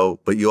though. You know,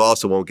 but you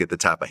also won't get the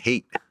type of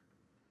hate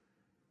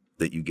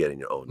that you get in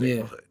your old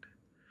neighborhood.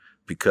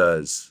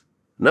 Because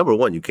number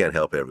one, you can't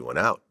help everyone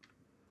out.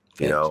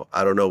 You know,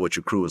 I don't know what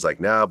your crew is like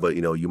now, but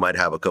you know, you might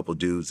have a couple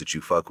dudes that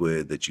you fuck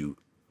with that you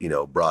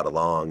know, brought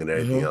along and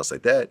everything else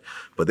like that.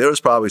 But there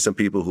was probably some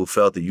people who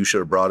felt that you should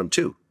have brought them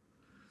too.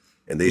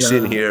 And they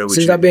sitting here with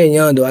Since I've been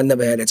young though, I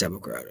never had that type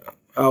of crowd.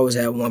 I always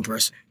had one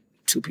person,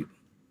 two people,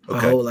 my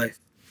whole life.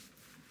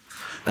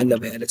 I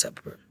never had that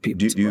type of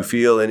people. Do you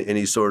feel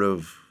any sort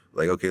of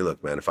like, okay,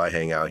 look, man, if I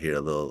hang out here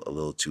a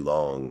little too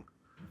long,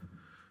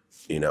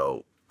 you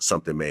know,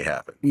 something may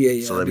happen.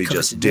 Yeah. So let me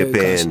just dip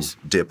in,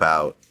 dip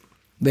out.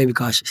 Baby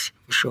cautious,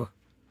 for sure.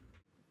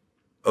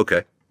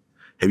 Okay.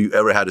 Have you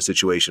ever had a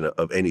situation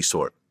of any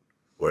sort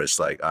where it's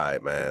like, all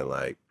right, man,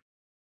 like,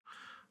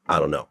 I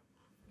don't know.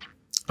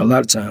 A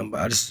lot of time,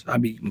 but I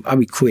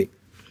be quick.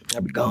 I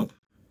be gone.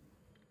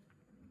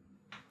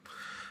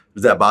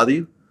 Does that bother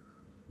you?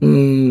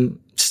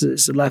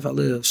 It's the life I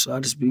live, so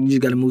you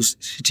just gotta move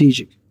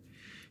strategic.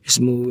 Just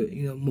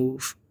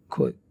move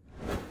quick.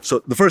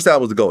 So the first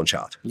album was The Golden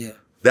Child. Yeah.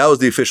 That was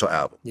the official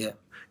album. Yeah.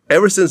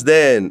 Ever since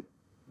then,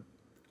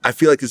 I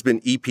feel like it's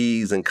been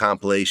EPs and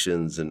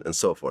compilations and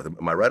so forth.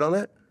 Am I right on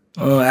that?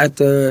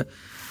 After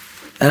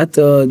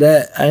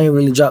that, I ain't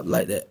really dropped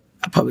like that.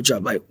 I probably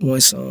dropped like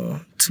one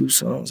song, two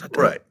songs, I think.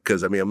 Right,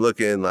 because I mean, I'm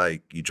looking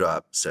like you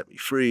dropped Set Me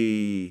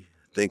Free,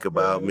 Think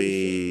About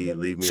Me,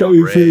 Leave Me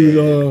on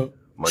Red.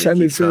 Set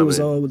Me Free was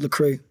on with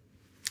Lecrae.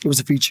 It was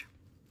a feature.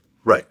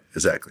 Right,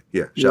 exactly.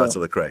 Yeah, shout out to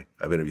Lecrae.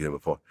 I've interviewed him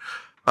before.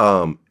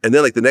 And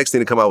then like the next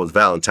thing to come out was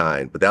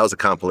Valentine, but that was a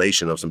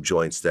compilation of some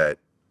joints that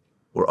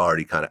were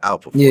already kind of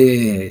out before.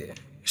 Yeah.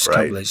 It's a right?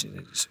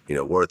 compilation. You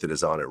know, Worth It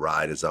is on it,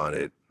 Ride is on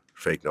it,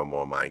 Fake No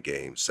More, Mind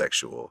Games,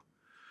 Sexual.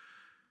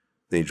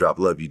 Then you drop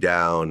Love You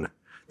Down.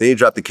 Then you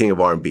drop The King of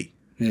R&B.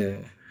 Yeah.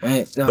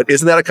 But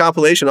isn't that a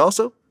compilation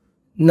also?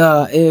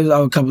 Nah, it was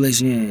all a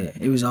compilation, yeah.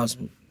 It was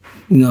awesome.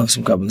 You know,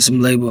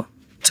 some label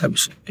type of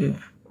shit, yeah.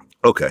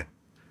 Okay.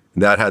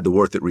 And that had the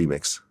Worth It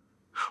remix.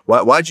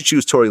 Why'd you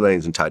choose Tory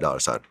Lanez and Ty Dolla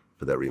 $ign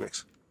for that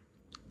remix?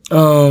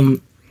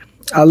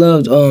 I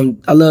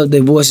loved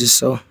their voices,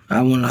 so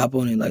I wanted to hop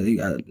on it like they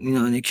got,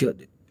 and they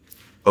killed it.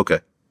 Okay.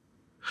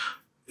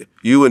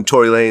 You and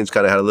Tory Lanez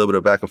kind of had a little bit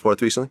of back and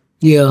forth recently?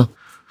 Yeah.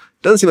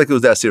 Doesn't seem like it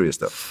was that serious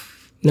though.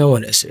 No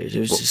one that serious. It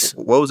was just.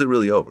 What was it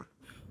really over?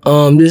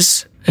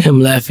 Just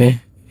him laughing,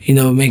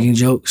 making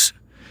jokes.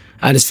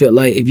 I just felt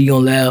like if you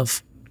gonna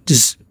laugh,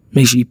 just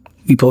make sure you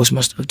repost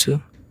my stuff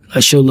too.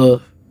 Like show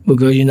love.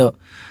 Because,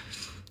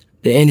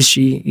 the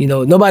industry,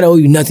 nobody owe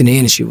you nothing in the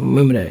industry.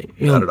 Remember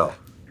that. Not at all.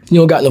 You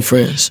don't got no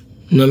friends.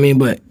 You know what I mean?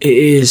 But it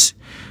is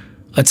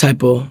a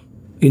type of,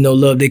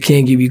 love they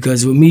can give you.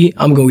 Because with me,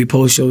 I'm gonna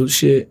repost your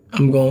shit.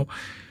 I'm gonna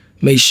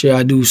make sure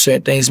I do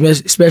certain things,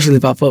 especially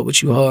if I fuck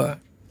with you hard.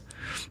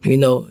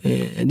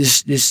 And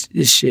this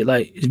shit,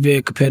 like, it's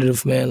very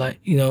competitive, man. Like,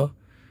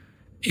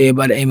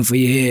 everybody aiming for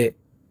your head.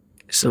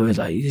 So it's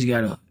like, you just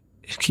gotta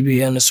keep your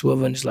head on the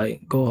swivel and just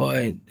like go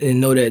hard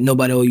and know that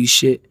nobody owe you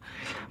shit.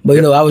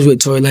 But I was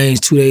with Tory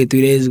Lanez 3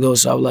 days ago,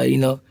 so I was like,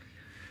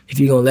 if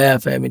you're gonna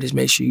laugh at me, just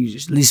make sure you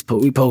just at least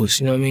repost,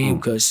 you know what I mean?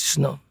 Because,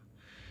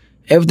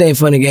 everything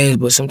fun and games,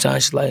 but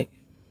sometimes it's like,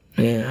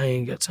 man, I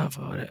ain't got time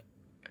for all that.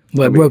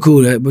 But bro,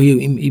 cool, that, but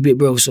he big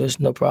bro, so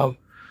it's no problem.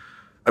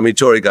 I mean,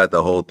 Tory got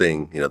the whole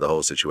thing, the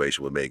whole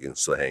situation with Megan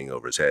still hanging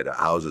over his head.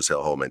 How's his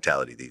whole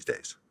mentality these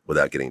days,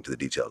 without getting into the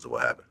details of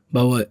what happened?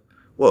 About what?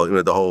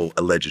 Well, the whole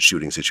alleged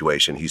shooting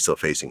situation, he's still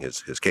facing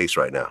his case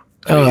right now.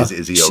 I mean,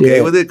 is he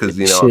okay with it? Because,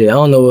 Shit, I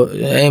don't know.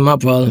 It ain't my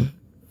problem.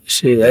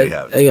 Shit, there you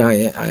have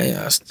it.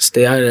 I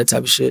stay out of that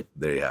type of shit.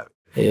 There you have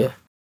it. Yeah.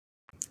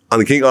 On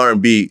the King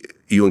R&B,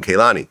 you and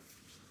Kehlani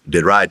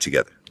did Ride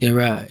together. Yeah,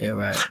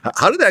 right.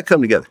 How did that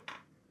come together?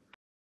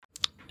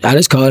 I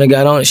just called and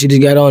got on it. She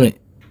just got on it.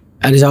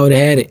 I just already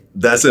had it.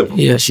 That's simple.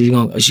 Yeah, she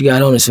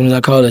got on it as soon as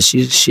I called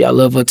her. I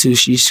love her too.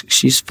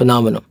 She's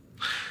phenomenal.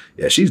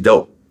 Yeah, she's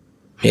dope.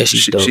 Yeah,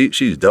 she's dope.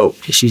 She's dope.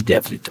 Yeah, she's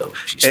definitely dope.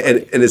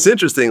 And it's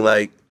interesting,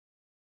 like,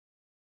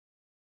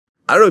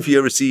 I don't know if you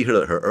ever see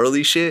her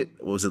early shit.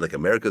 What was it, like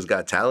America's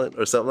Got Talent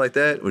or something like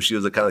that? Where she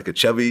was kind of like a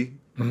chubby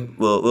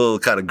little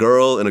kind of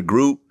girl in a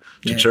group.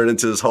 She turned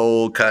into this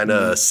whole kind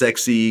of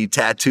sexy,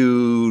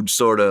 tattooed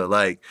sort of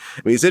like,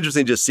 I mean, it's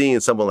interesting just seeing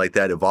someone like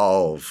that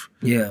evolve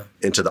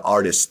into the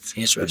artist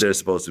that they're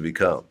supposed to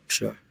become.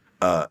 Sure.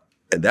 And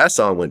that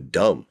song went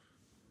dumb.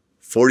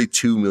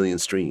 42 million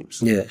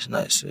streams. Yeah, it's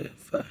nice. Yeah,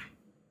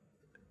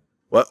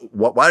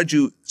 why did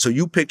you, so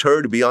you picked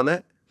her to be on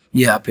that?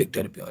 Yeah, I picked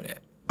her to be on that.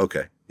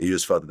 Okay. You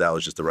just felt that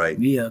was just the right?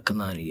 Yeah,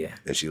 Kehlani, yeah.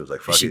 And she was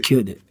like, fuck it. She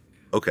killed it.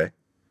 Okay.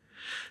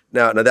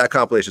 Now that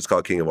compilation is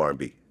called King of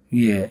R&B.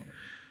 Yeah.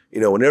 you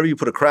know, whenever you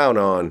put a crown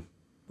on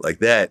like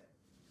that,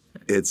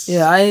 it's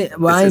I ain't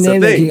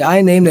named that King. I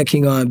ain't named that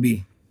King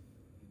R&B.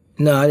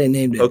 No, I didn't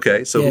name that.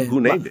 Okay, so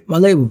who named it? My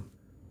label.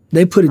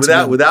 They put it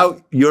together.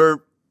 Without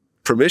your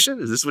permission?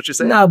 Is this what you're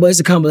saying? Nah, but it's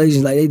a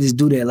compilation. Like they just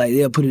do that. Like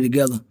they'll put it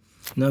together. You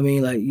know what I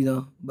mean? Like, you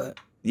know, but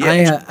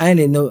yeah, I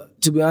didn't know,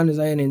 to be honest,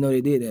 I didn't know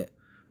they did that.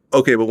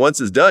 Okay, but once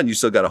it's done, you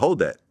still gotta hold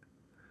that.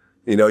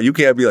 You know, you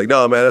can't be like,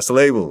 no, man, that's the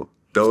label.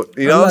 Don't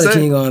you know what I'm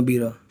saying? I'm not a King R&B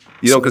though.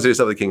 You don't consider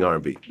yourself the King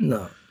R&B?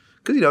 No.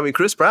 Because, you know, I mean,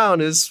 Chris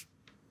Brown is,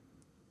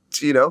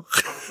 you know,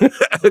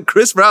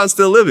 Chris Brown's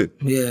still living.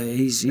 Yeah,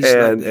 he's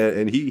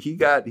and he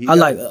got.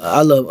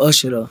 I love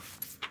Usher though.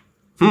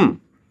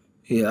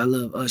 Yeah, I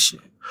love Usher.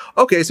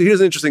 Okay, so here's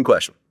an interesting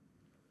question.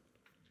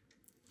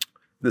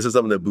 This is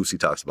something that Boosie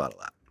talks about a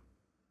lot.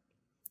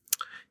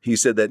 He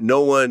said that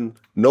no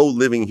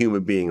living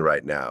human being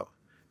right now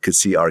could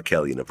see R.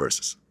 Kelly in the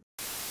verses.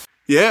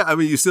 Yeah, I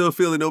mean, you still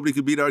feel that nobody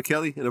could beat R.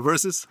 Kelly in the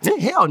verses?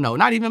 Hell no,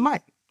 not even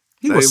Mike.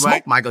 He would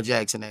smoke Michael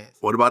Jackson ass.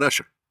 What about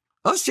Usher?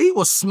 Usher, he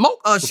will smoke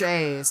Usher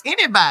ass.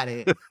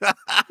 Anybody.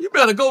 You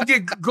better go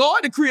get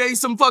God to create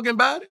some fucking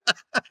body.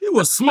 He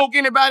will smoke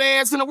anybody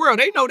ass in the world.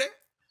 They know that.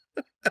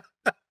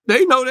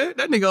 They know that.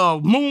 That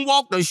nigga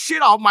moonwalk the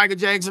shit off Michael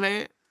Jackson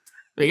ass.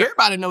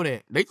 Everybody know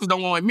that. They just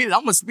don't want to admit it.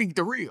 I'm gonna speak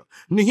the real.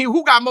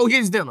 Who got more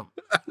hits than him?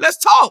 Let's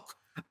talk.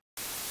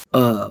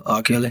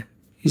 R. Kelly.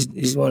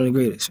 He's one of the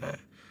greatest, man.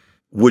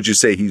 Would you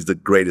say he's the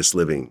greatest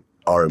living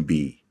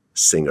R&B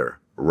singer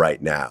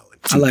right now?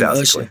 I like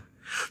Usher.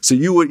 So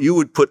you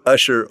would put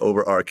Usher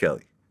over R.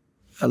 Kelly?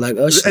 I like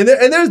Usher.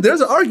 And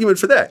there's an argument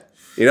for that.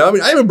 You know, I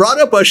mean, I even brought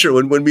up Usher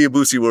when me and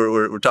Boosie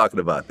were talking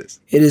about this.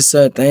 It is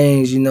certain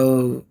things, you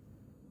know,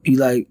 you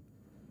like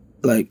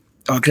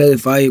R. Kelly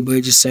fire, but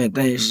it's just certain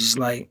things. Just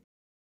like,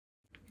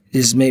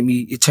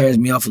 it turns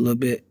me off a little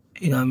bit.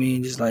 You know what I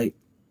mean? Just like.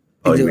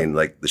 Oh, you mean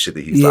like the shit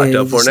that he's locked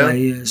up for now? Like,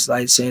 yeah, it's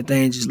like certain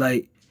things, just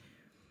like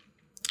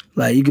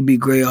you could be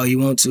great all you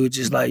want to. It's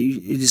just like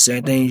it's just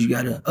certain things you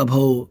gotta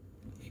uphold,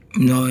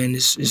 you know. And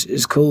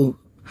it's cool.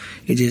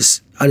 I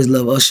just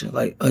love Usher.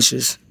 Like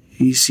Usher's,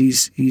 he's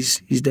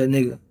that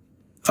nigga.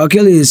 R.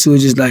 Kelly is too.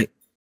 Just like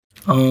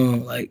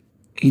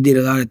he did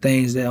a lot of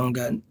things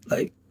that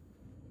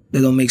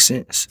that don't make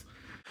sense.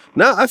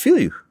 No, I feel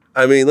you.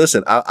 I mean,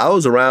 listen, I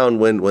was around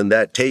when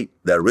that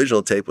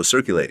original tape was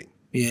circulating.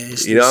 Yeah,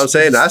 you know what I'm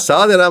saying? I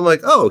saw that. I'm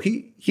like, oh,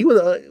 he's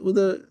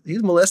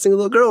molesting a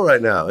little girl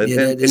right now, and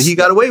he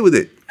got away with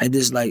it. I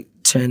just like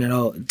turn the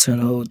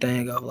whole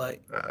thing off.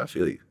 Like, I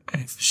feel you for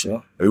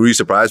sure. I mean, were you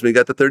surprised when he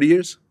got the 30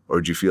 years, or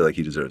did you feel like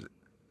he deserves it?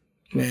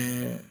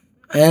 Man,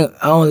 I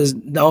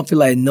don't feel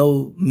like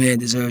no man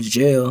deserves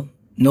jail.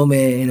 No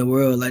man in the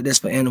world, like that's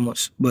for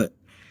animals. But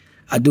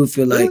I do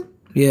feel like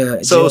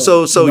yeah. So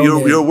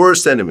your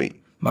worst enemy.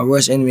 My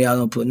worst enemy, I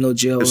don't put no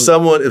jail. If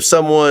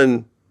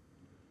someone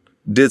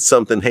did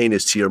something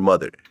heinous to your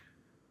mother,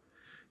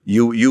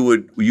 you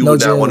would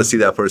not want to see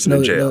that person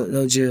in jail.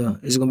 No jail.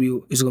 It's gonna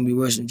be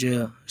worse than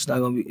jail. It's not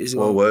gonna be.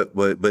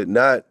 But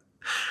not.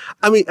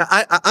 I mean,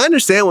 I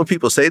understand when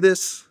people say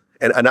this,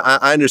 and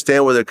I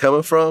understand where they're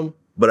coming from.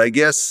 But I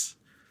guess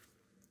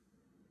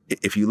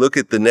if you look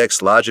at the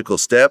next logical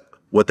step,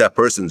 what that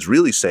person's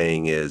really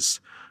saying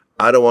is,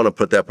 I don't want to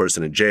put that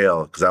person in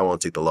jail because I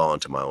want to take the law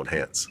into my own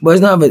hands. But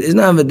it's not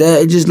even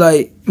that. It's just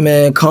like,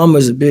 man,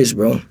 karma's a bitch,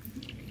 bro.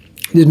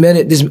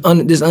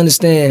 Just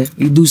understand,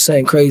 you do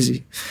something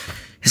crazy,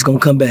 it's gonna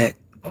come back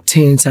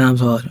 10 times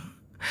harder.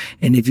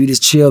 And if you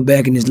just chill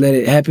back and just let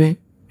it happen,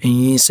 and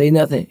you ain't say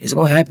nothing, it's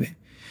gonna happen.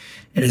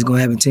 And it's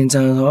gonna happen 10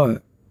 times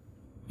harder.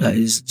 Like,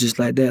 it's just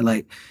like that.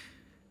 Like,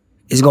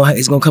 it's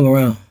gonna come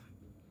around.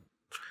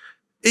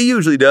 It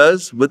usually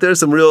does, but there's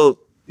some real,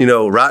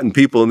 rotten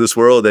people in this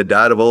world that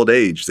died of old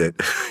age that,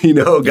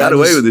 got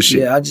away with this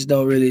shit. Yeah, I just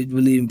don't really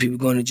believe in people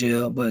going to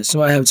jail. But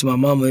somebody happened to my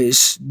mama,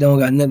 it don't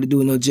got nothing to do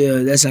with no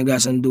jail. That's not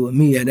got something to do with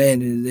me at the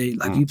end of the day.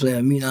 Like, you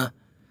playing me now.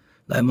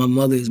 Like, my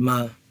mother is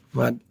my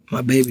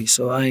baby,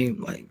 so I ain't,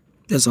 like,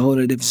 that's a whole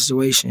other different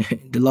situation.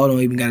 The law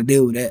don't even got to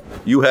deal with that.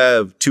 You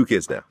have 2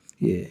 kids now?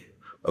 Yeah.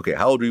 Okay,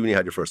 how old were you when you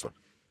had your first one?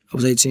 I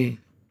was 18.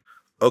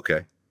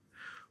 Okay.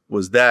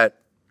 Was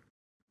that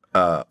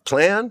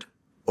planned?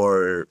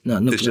 Or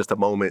it's just a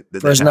moment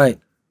that First night.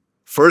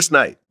 First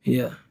night?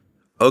 Yeah.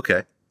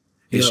 Okay.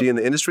 Is she in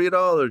the industry at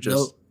all, or just?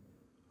 Nope.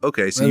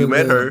 Okay, so you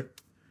met her.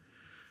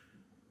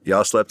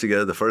 Y'all slept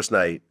together the first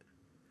night,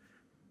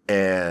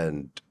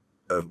 and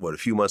a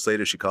few months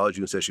later, she called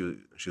you and said she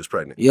was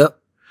pregnant. Yep.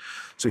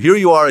 So here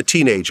you are, a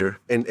teenager,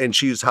 and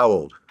she's how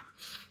old?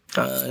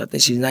 I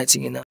think she's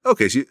 19 now.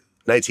 Okay, she's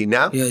 19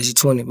 now? Yeah, she's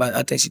 20. But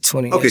I think she's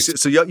 20. Okay,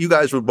 so you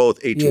guys were both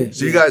 18.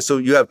 Yeah, so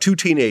you have 2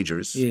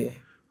 teenagers. Yeah.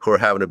 Who are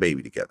having a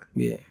baby together.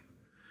 Yeah.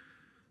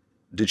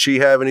 Did she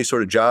have any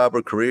sort of job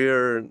or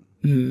career?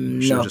 She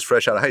was just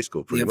fresh out of high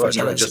school, pretty much,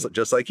 right?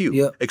 Just like you.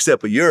 Yep.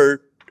 Except for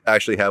you're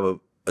actually have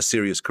a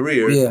serious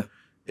career. Yeah.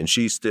 And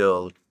she's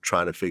still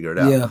trying to figure it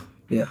out. Yeah.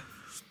 Yeah.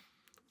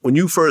 When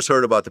you first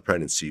heard about the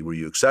pregnancy, were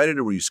you excited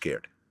or were you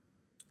scared?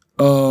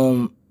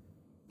 To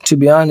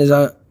be honest,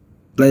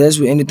 that's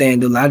with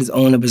anything. I just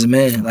own up as a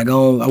man. Like I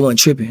wasn't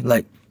tripping.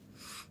 Like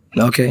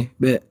Okay,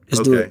 bet.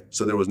 Let's do it.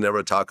 So there was never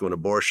a talk of an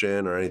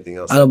abortion or anything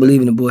else? I don't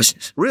believe in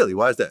abortions. Really?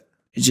 Why is that?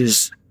 It's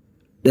just,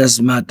 that's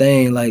my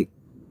thing. Like,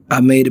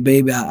 I made a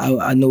baby.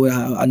 I know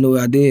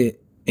what I did.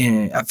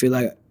 And I feel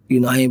like, you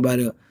know,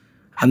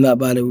 I'm not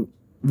about to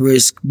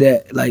risk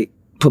that, like,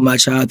 put my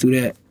child through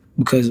that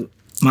because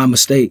my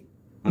mistake.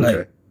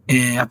 Like,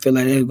 and I feel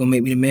like that's gonna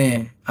make me the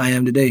man I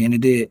am today, and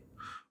it did.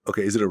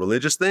 Okay, is it a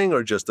religious thing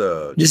or just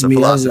a me?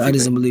 philosophy I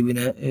just thing? don't believe in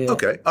that. Yeah.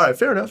 Okay, all right,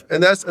 fair enough.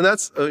 And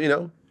that's you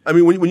know, I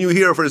mean, when you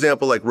hear, for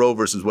example, like Roe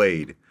versus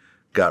Wade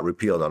got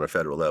repealed on a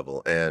federal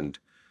level, and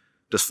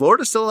does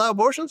Florida still allow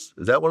abortions?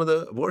 Is that one of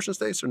the abortion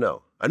states or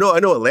no? I know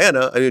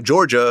Atlanta,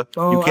 Georgia,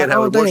 you can't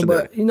have an abortion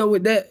there. But you know,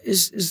 with that,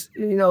 it's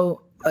you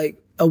know,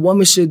 like a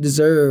woman should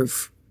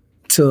deserve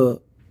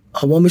to,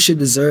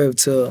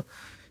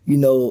 you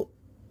know,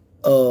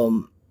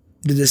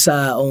 to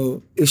decide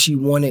on if she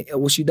want it or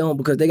what she don't,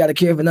 because they got to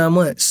care for 9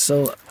 months.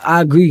 So I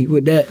agree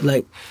with that.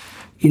 Like,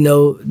 you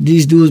know,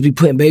 these dudes be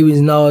putting babies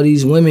in all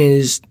these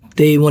women,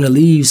 they want to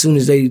leave soon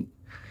as they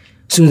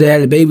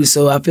had a baby.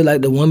 So I feel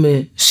like the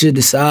woman should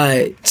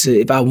decide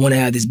if I want to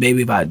have this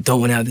baby, if I don't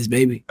want to have this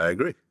baby. I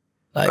agree.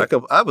 Like,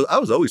 I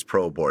was always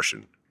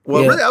pro-abortion.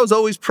 Well, really, I was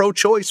always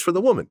pro-choice for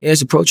the woman. Yeah,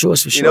 it's a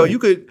pro-choice for sure. You know, you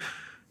could,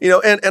 you know,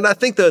 and I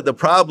think the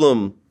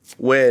problem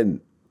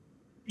when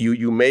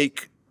you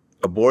make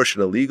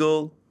abortion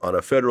illegal on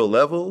a federal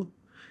level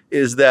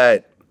is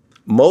that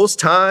most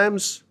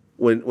times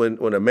when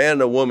a man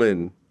and a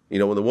woman, you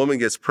know, when the woman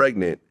gets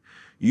pregnant,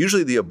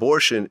 usually the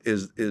abortion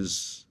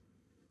is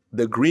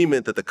the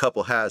agreement that the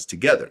couple has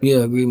together. Yeah,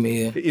 agreement,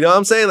 yeah. You know what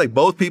I'm saying? Like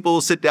both people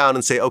will sit down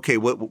and say, okay,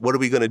 what are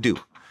we gonna do?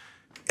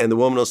 And the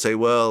woman will say,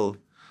 well,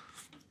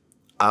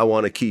 I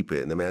want to keep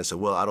it. And the man said,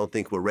 well, I don't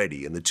think we're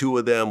ready. And the two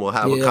of them will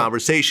have a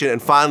conversation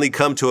and finally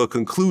come to a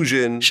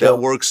conclusion that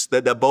works,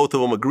 that both of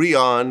them agree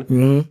on.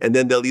 Mm-hmm. And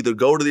then they'll either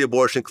go to the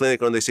abortion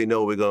clinic or they say,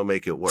 no, we're going to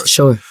make it work.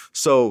 Sure.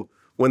 So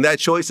when that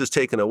choice is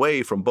taken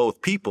away from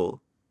both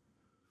people,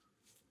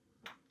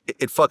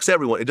 it fucks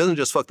everyone. It doesn't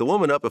just fuck the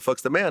woman up, it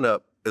fucks the man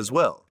up as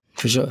well.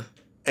 For sure.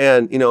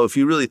 And, you know, if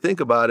you really think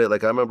about it,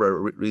 like I remember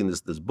reading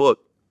this book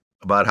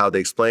about how they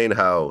explain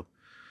how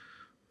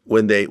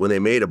when they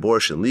made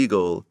abortion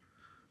legal,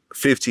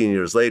 15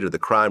 years later, the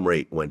crime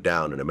rate went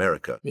down in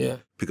America. Yeah.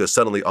 Because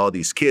suddenly all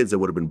these kids that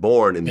would have been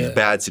born in these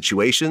bad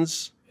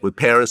situations with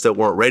parents that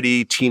weren't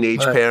ready,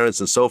 teenage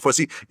parents and so forth.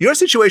 See, your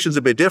situation's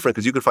a bit different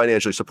because you can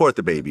financially support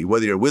the baby.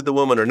 Whether you're with the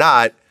woman or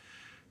not,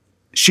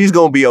 she's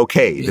going to be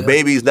okay. Yeah. The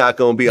baby's not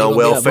going to be on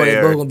welfare.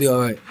 They're going to be all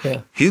right.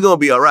 Yeah. He's going to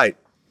be all right.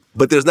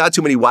 But there's not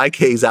too many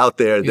YKs out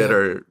there that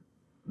are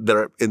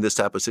in this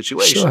type of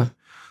situation. Sure.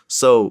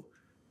 So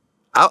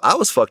I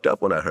was fucked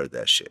up when I heard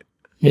that shit.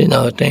 You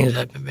know, things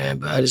happen, man,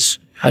 but I just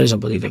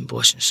don't believe in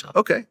abortion. So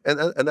okay, and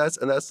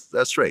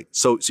that's straight.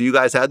 So you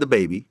guys had the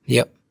baby.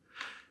 Yep.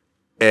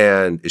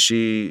 And is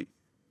she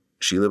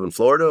live in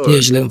Florida? Or? Yeah,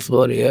 she live in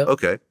Florida. Yeah.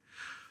 Okay.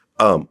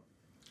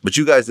 But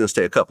you guys didn't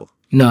stay a couple.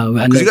 No,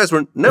 because you guys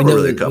were never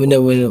really a couple. We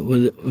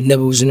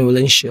never was in a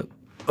relationship.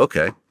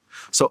 Okay.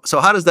 So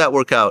how does that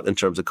work out in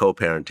terms of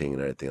co-parenting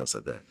and everything else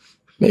like that?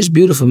 It's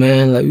beautiful,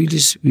 man. Like we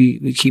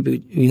keep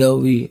it. You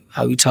know,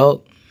 how we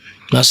talk.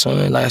 My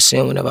son, like I see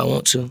him whenever I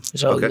want to.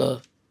 It's all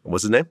love.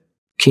 What's his name?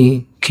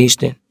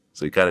 Kingston.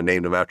 So you kind of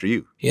named him after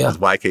you. Yeah. His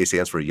YK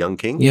stands for Young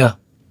King? Yeah.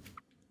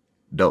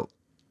 Dope.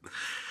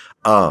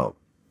 Do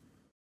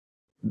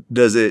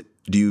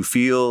you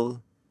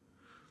feel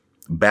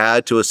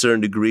bad to a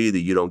certain degree that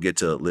you don't get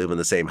to live in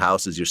the same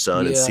house as your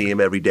son and see him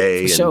every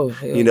day? For sure.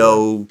 Yeah, you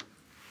know,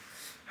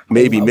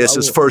 maybe miss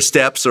his first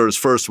steps or his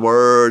first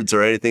words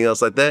or anything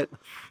else like that?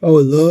 I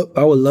would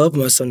love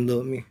my son to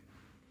love me.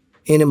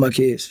 And my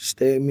kids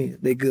stay with me.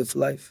 They good for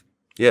life.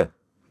 Yeah.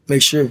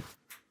 Make sure.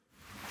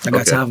 I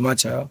got time for my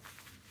child.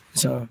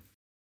 So.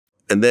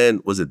 And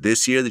then, was it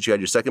this year that you had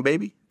your second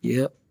baby?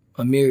 Yep.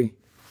 Amiri.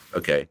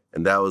 Okay.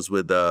 And that was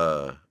with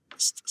Stasia?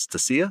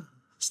 Yeah,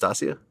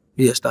 Stasia.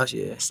 Yeah.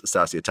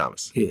 Stasia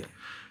Thomas. Yeah.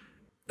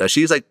 Now,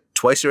 she's like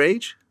twice your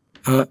age?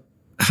 Yeah,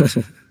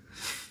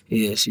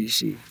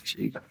 she.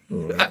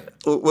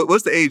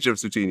 What's the age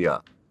difference between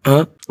y'all?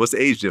 Huh? What's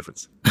the age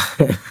difference?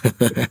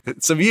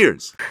 Some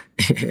years.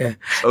 Yeah.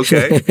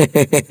 Okay.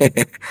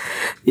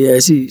 Yeah,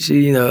 she,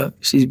 you know,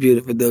 she's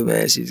beautiful though,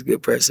 man. She's a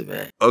good person,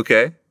 man.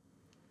 Okay.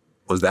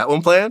 Was that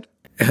one planned?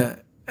 No,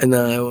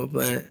 that wasn't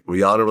planned. Were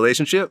y'all in a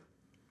relationship?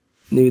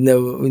 We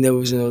never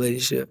was in a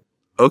relationship.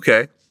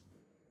 Okay.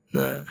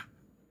 Nah.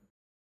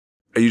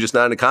 Are you just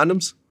not into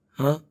condoms?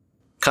 Huh?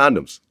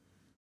 Condoms.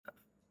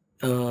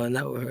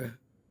 Not with her.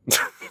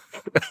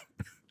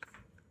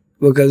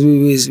 Because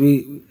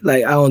we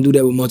like, I don't do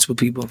that with multiple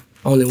people.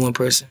 Only one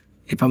person.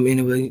 If I'm in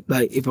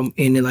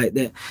it like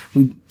that,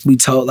 we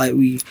talk like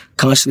we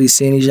constantly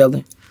seeing each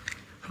other.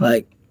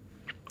 Like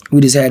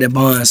we just had that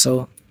bond.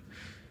 So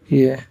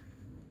yeah.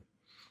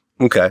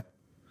 Okay.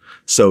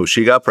 So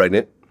she got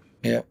pregnant.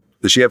 Yeah.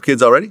 Does she have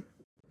kids already?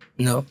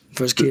 No,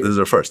 first kid. This is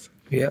her first.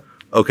 Yeah.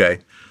 Okay.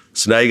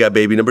 So now you got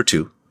baby number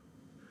 2.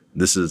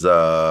 This is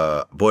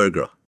boy or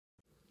girl?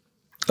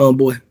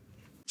 Boy.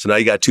 So now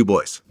you got 2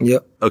 boys.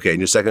 Yep. Okay, and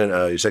your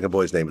second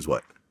boy's name is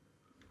what?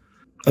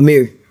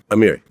 Amir.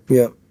 Amir.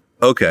 Yep.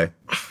 Okay.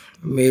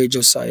 Amir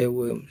Josiah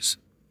Williams.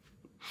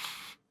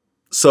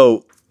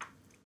 So,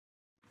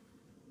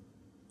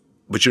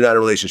 but you're not in a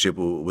relationship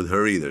with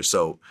her either.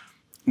 So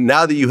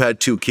now that you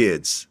had 2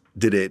 kids,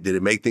 did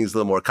it make things a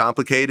little more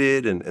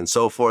complicated and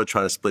so forth,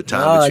 trying to split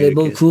time Nah, between they your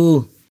both kids?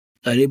 cool.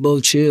 Like, they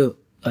both chill.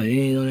 Like, they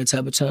ain't on that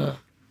type of time.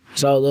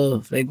 It's all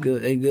love. They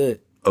good. They good.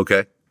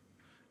 Okay.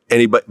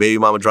 Any baby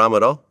mama drama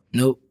at all?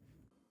 Nope.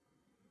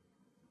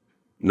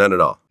 None at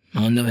all?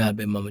 I don't never have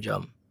baby mama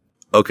drama.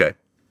 Okay.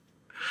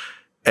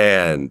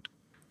 And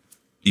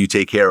you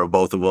take care of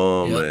both of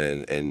them,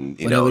 Yep. and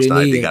you Whatever know, it's they not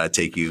like need. they got to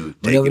take you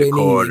Whatever to they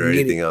court need, or get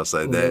anything it. else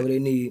like Whatever that. they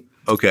need.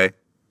 Okay.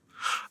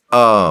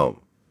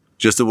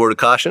 Just a word of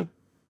caution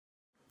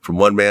from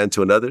one man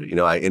to another. You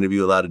know, I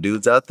interview a lot of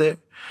dudes out there,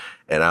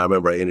 and I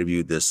remember I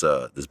interviewed this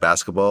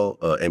basketball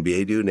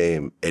NBA dude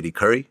named Eddie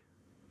Curry.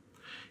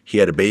 He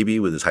had a baby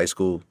with his high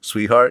school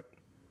sweetheart.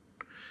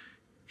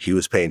 He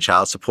was paying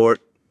child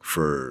support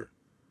for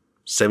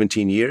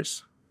 17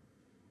 years.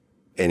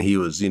 And he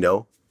was, you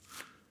know,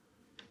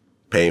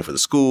 paying for the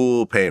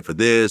school, paying for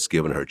this,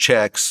 giving her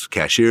checks,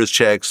 cashier's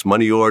checks,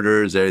 money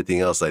orders, everything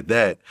else like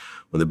that.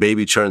 When the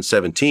baby turned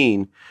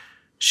 17,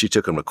 she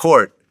took him to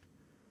court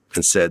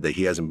and said that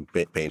he hasn't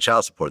been paying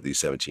child support these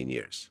 17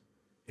 years.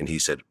 And he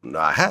said, no,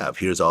 I have.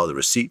 Here's all the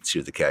receipts.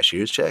 Here's the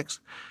cashier's checks.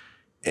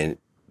 And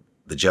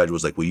the judge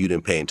was like, well, you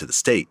didn't pay into the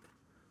state.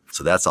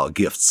 So that's all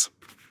gifts.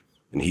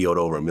 And he owed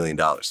over $1 million.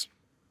 Out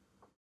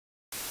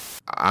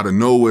of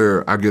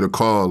nowhere, I get a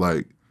call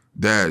like,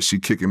 Dad, she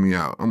kicking me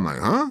out. I'm like,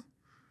 huh?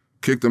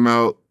 Kicked him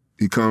out.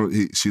 She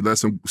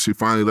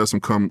finally lets him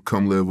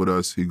come live with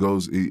us. He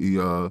goes, he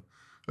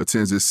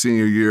attends his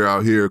senior year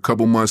out here. A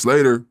couple months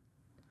later,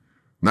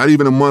 not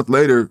even a month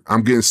later,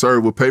 I'm getting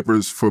served with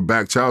papers for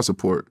back child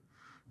support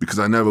because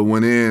I never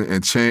went in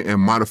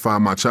and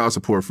modified my child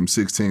support from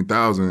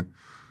 $16,000.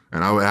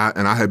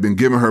 And I had been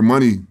giving her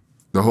money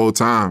the whole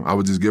time. I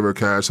would just give her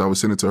cash. I would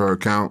send it to her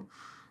account.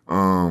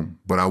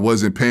 But I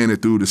wasn't paying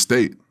it through the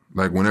state.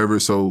 Like whenever,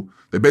 so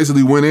they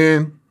basically went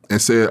in and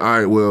said, all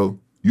right, well,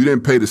 you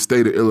didn't pay the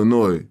state of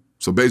Illinois.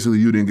 So basically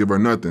you didn't give her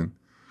nothing.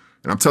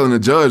 And I'm telling the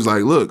judge,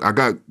 like, look, I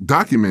got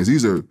documents.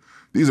 These are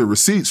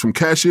receipts from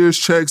cashier's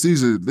checks.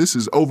 This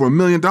is over $1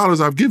 million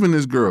I've given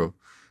this girl.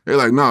 They're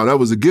like, no, that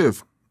was a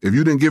gift. If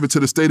you didn't give it to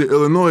the state of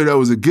Illinois, that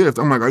was a gift.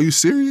 I'm like, are you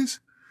serious?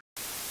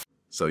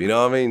 So, you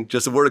know what I mean?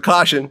 Just a word of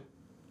caution.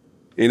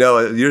 You know,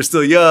 you're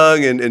still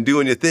young and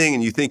doing your thing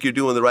and you think you're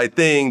doing the right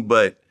thing,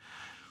 but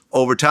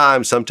over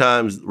time,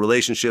 sometimes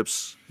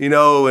relationships, you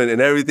know,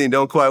 and everything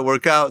don't quite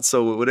work out.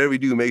 So whatever you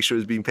do, make sure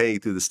it's being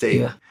paid through the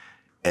state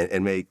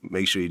and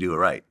make sure you do it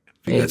right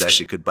because that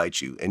shit could bite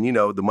you. And, you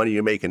know, the money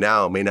you're making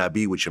now may not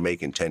be what you're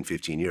making 10,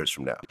 15 years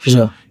from now. For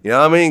sure. You know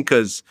what I mean?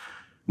 Because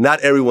not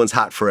everyone's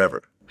hot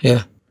forever.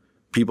 Yeah.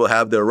 People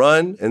have their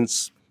run and,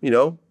 you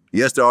know,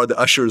 yes, there are the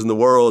ushers in the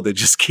world that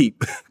just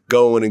keep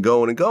going and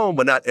going and going,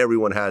 but not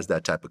everyone has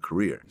that type of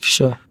career. For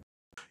sure.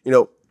 You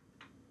know,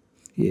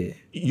 yeah,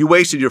 you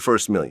wasted your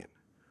first $1 million,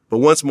 but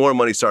once more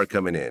money started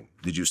coming in,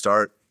 did you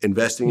start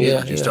investing it?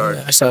 Yeah, Did you start?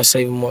 I started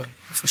saving more,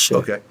 for sure.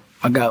 Okay.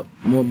 I got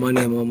more money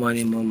and more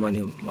money and more money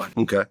and more money.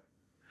 Okay.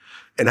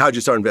 And how'd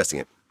you start investing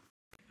it?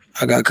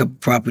 I got a couple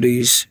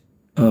properties.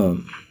 I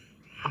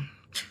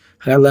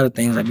got a lot of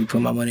things I be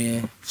putting my money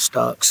in,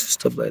 stocks,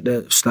 stuff like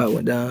that. Stock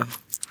went down.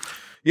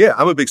 Yeah,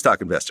 I'm a big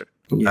stock investor.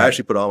 Yeah. I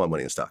actually put all my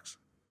money in stocks.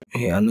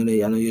 Yeah, I know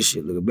your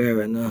shit looking bad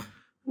right now.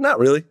 Not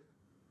really.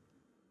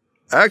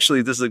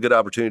 Actually, this is a good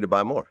opportunity to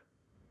buy more.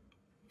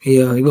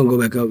 Yeah, you're gonna go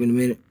back up in a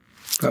minute.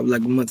 Probably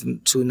like a month or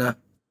two now.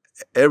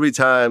 Every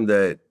time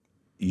that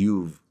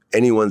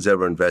anyone's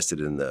ever invested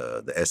in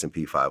the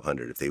S&P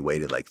 500, if they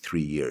waited like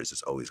 3 years,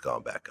 it's always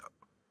gone back up.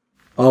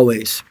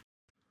 Always.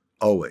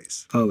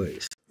 Always.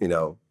 Always. You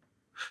know,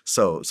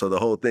 so the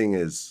whole thing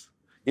is,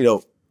 you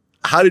know,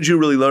 how did you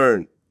really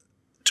learn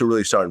to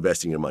really start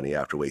investing your money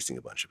after wasting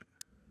a bunch of it?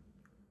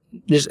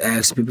 Just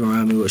ask people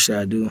around me what should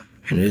I do,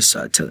 and they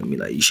start telling me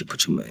like you should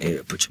put your money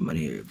here, put your money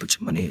here, put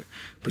your money here,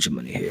 put your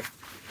money here.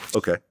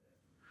 Okay.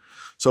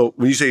 So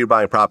when you say you're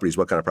buying properties,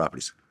 what kind of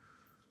properties?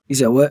 You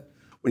said what?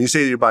 When you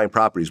say that you're buying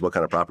properties, what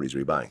kind of properties are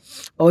you buying?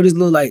 Oh, these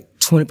little like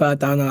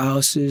 $25,000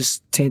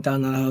 houses,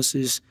 $10,000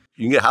 houses.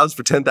 You can get houses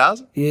for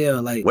 $10,000? Yeah,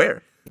 like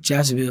Where?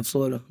 Jacksonville,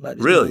 Florida. Like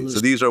Really? So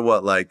these are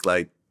what,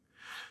 like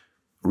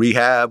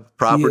rehab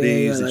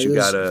properties that like you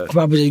gotta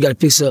properties you gotta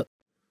fix up.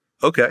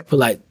 Okay. Put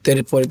like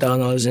 $30,000,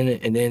 $40,000 in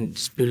it, and then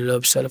split it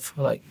up, sell it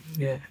for like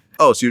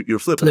Oh, so you're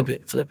flipping them.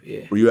 Flip it,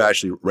 yeah. Were you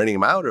actually renting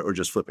them out or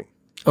just flipping?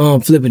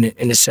 Flipping it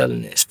and then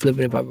selling it.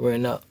 Flipping it, probably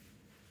renting out.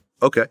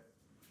 Okay.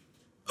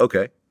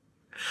 Okay.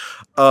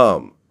 I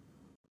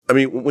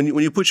mean, when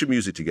you put your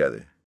music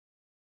together,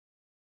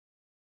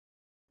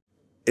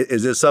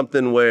 is there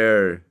something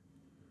where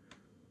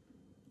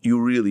you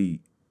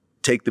really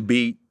take the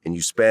beat and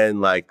you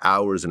spend like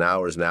hours and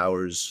hours and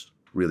hours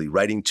really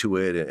writing to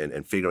it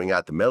and figuring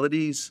out the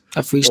melodies? I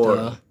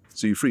freestyle.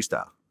 So you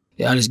freestyle?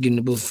 Yeah, I just get in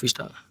the booth and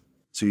freestyle.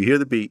 So you hear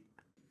the beat.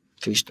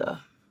 Freestyle.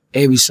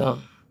 Every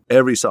song.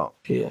 Every song?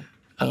 Yeah.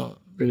 I don't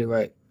really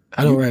write.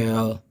 I don't write at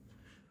all.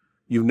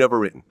 You've never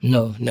written?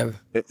 No, never.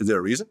 Is there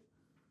a reason?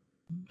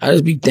 I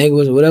just be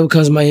thinking whatever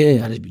comes to my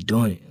head, I just be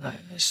doing it. Like,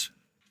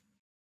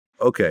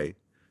 okay.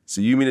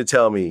 So you mean to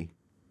tell me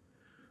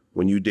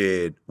when you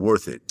did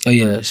Worth It? Oh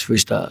yeah, it's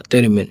freestyle,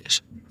 30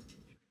 minutes.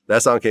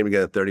 That song came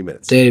together in 30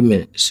 minutes? 30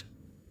 minutes.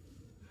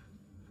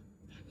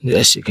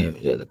 That shit came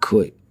together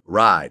quick.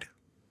 Ride?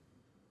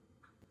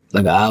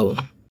 Like an hour.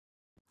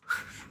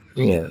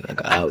 Yeah, like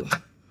an hour.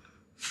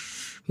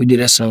 We did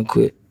that song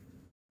quick.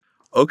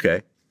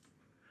 Okay.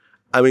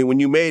 I mean, when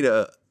you made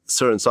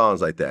certain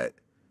songs like that,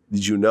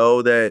 did you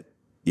know that,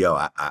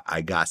 yo,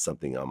 I got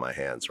something on my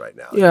hands right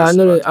now? Yeah, I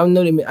know that.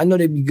 I know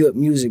they be good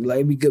music. Like,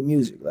 it be good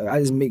music. Like, I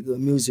just make good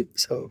music,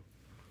 so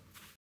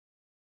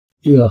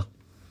yeah.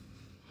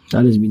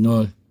 I just be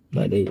knowing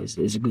like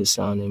it's a good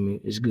sound in me.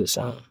 It's a good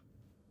sound.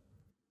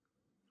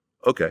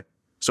 Okay.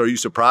 So are you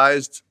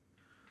surprised?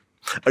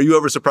 Are you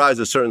ever surprised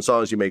that certain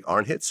songs you make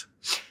aren't hits?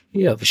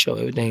 Yeah, for sure.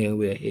 Everything ain't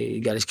weird. Yeah,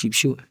 you gotta keep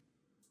shooting.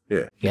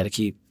 Yeah. You gotta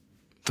keep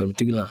putting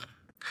through the line.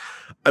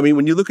 I mean,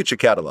 when you look at your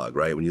catalog,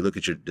 right? When you look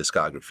at your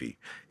discography,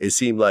 it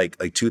seemed like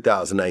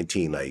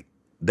 2019, like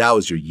that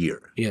was your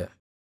year. Yeah.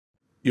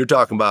 You're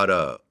talking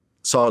about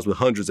songs with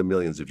hundreds of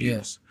millions of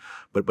views.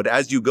 Yeah. But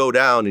as you go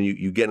down and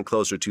you getting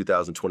closer to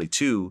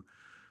 2022,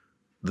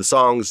 the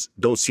songs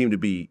don't seem to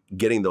be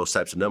getting those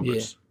types of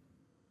numbers.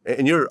 Yeah.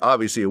 And you're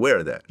obviously aware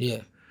of that.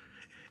 Yeah.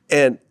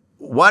 And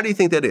why do you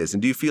think that is?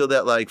 And do you feel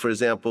that, like, for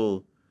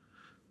example,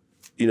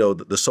 you know,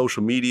 the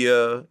social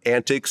media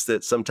antics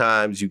that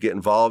sometimes you get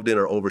involved in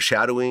are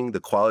overshadowing the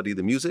quality of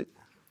the music?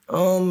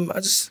 I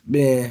just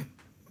been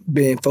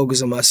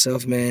focused on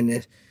myself,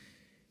 man,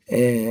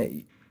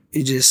 and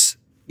it just,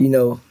 you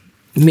know,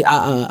 me.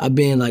 I've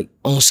been like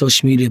on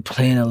social media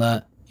playing a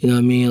lot. You know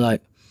what I mean,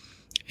 like,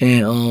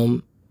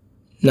 and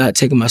not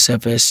taking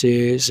myself as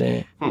serious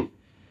and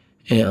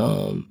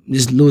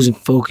just losing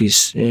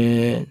focus.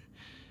 And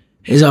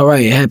it's all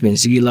right. It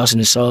happens. You get lost in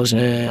the sauce.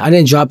 And I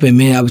didn't drop it,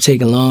 man. I was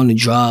taking long to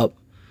drop.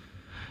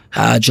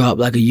 I dropped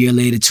like a year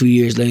later, 2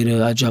 years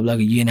later. I dropped like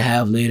a year and a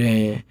half later,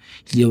 and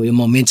your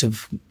momentum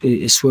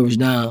it swerves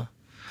down.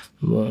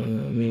 Well, I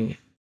mean,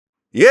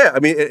 yeah, I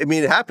mean,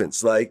 it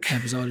happens. Like, it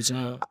happens all the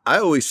time. I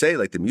always say,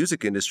 like, the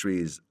music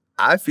industry is,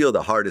 I feel,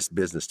 the hardest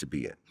business to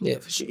be in. Yeah,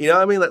 for sure. You know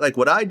what I mean? Like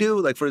what I do,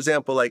 like, for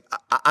example, like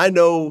I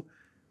know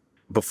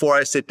before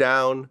I sit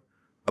down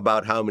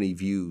about how many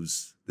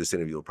views this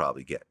interview will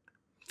probably get.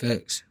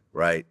 Facts.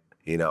 Right?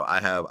 You know, I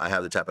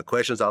have the type of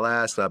questions I'll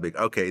ask, and I'll be like,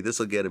 okay, this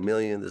will get 1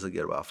 million, this will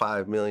get about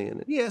 5 million.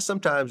 And yeah,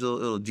 sometimes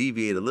it'll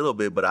deviate a little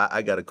bit, but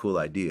I got a cool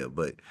idea.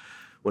 But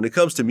when it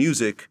comes to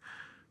music,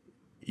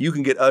 you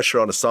can get Usher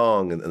on a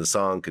song, and the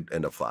song could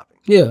end up flopping.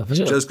 Yeah, for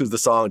sure. Just because the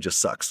song just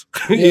sucks.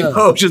 Yeah. You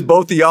know, just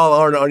both of y'all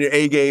aren't on your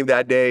A game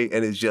that day,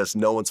 and it's just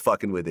no one's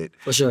fucking with it.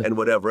 For sure. And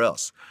whatever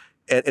else.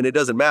 And it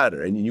doesn't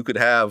matter. And you could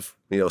have,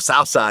 you know,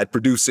 Southside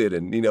produce it,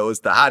 and, you know, it's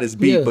the hottest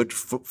beat. Yeah. But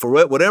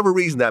for whatever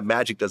reason, that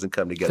magic doesn't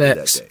come together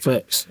that day.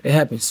 Facts. It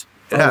happens.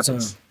 It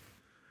happens.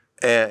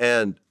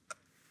 And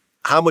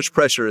how much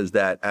pressure is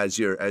that as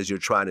you're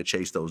trying to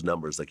chase those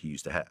numbers like you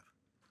used to have?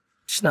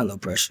 It's not no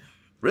pressure.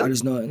 Really? I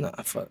just know it. Nah,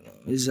 fuck no.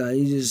 It's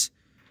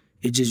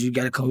you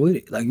gotta come with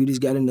it. Like, you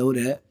just gotta know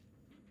that.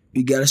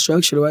 You gotta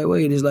structure the right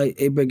way. It's like,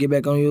 hey, bro, get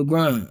back on your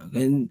grind.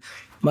 And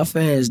my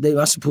fans,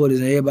 my supporters,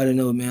 and everybody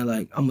know, man,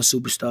 like, I'm a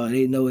superstar.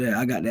 They know that.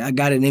 I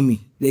got it in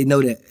me. They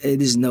know that. They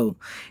just know.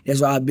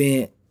 That's why I've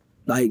been,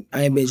 like,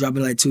 I ain't been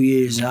dropping like 2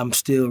 years, and I'm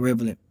still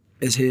relevant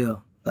as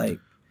hell. Like.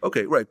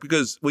 Okay, right.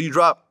 Because, well, you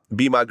dropped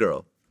Be My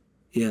Girl.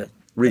 Yeah.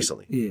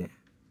 Recently. Yeah.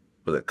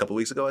 Was it a couple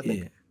weeks ago, I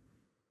think?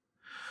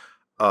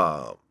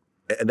 Yeah.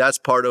 And that's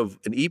part of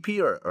an EP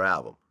or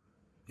album?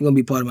 It's gonna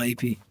be part of my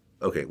EP.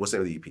 Okay, what's the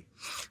name of the EP?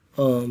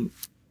 I'm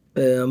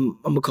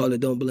gonna call it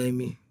Don't Blame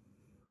Me.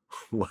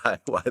 Why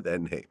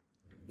that name?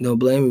 Don't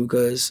blame me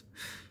because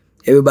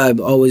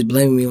everybody always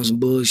blaming me on some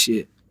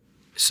bullshit.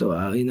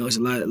 So, you know, it's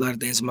a lot of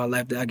things in my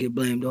life that I get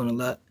blamed on a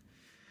lot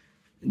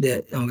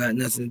that don't got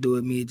nothing to do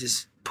with me,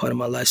 just part of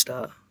my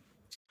lifestyle.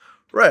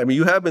 Right. I mean,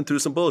 you have been through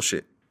some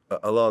bullshit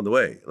along the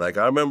way. Like,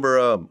 I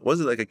remember, was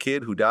it like a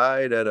kid who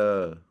died at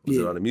was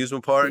it an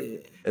amusement park? Yeah.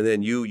 And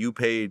then you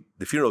paid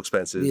the funeral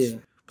expenses. Yeah.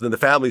 But then the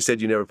family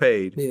said you never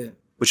paid. Yeah.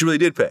 But you really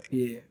did pay.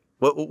 Yeah.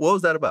 What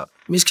was that about?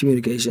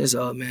 Miscommunication, that's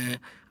all, man.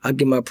 I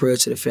give my prayer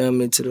to the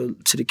family, to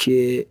the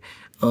kid.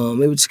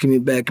 It was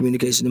bad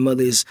communication. The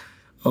mother is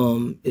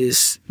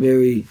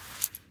very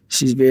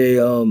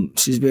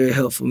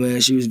helpful, man.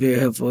 She was very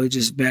helpful. It's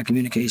just bad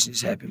communication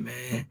just happened,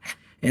 man.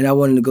 And I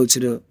wanted to go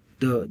to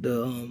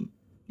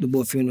the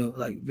boy funeral,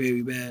 like,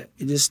 very bad.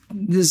 It was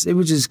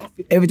just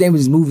everything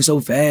was moving so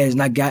fast,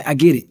 and I get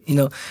it. You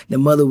know, the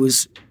mother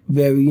was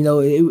very, you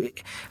know,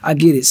 I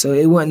get it. So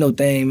it wasn't no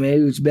thing, man.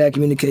 It was bad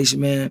communication,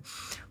 man.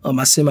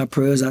 I send my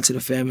prayers out to the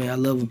family. I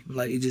love them.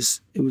 Like, it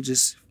was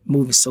just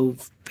moving so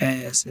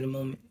fast in the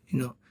moment, you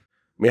know.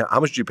 I mean,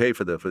 how much did you pay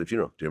for the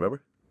funeral? Do you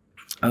remember?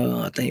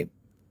 I think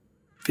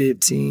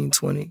 15,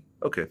 20.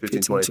 Okay,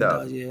 15,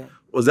 20,000. Yeah.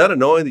 Was that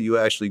annoying that you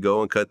actually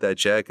go and cut that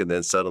check and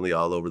then suddenly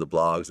all over the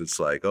blogs it's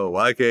like, oh,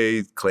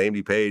 YK claimed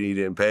he paid and he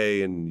didn't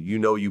pay and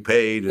you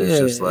paid and it's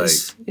just like...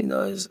 you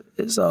know,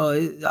 it's all,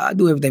 I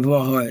do everything from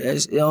my heart. I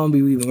don't be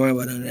even worrying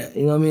about none of that.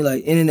 You know what I mean?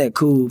 Like, internet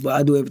cool, but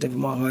I do everything from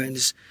my heart and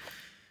just,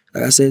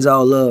 like I said, it's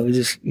all love. It's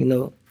just, you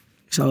know,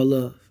 it's all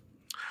love.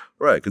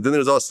 Right, because then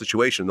there's all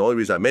situation. The only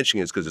reason I'm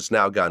mentioning it is because it's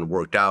now gotten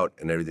worked out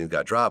and everything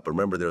got dropped. But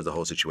remember there was a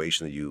whole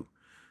situation that you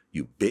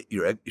bit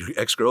your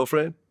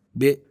ex-girlfriend?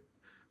 Bit?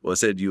 Well, it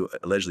said you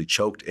allegedly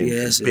choked and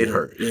bit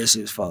her. Yes,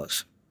 it was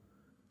false.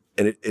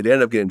 And it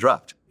ended up getting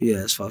dropped.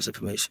 Yeah, it's false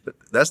information.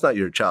 That's not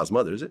your child's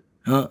mother, is it?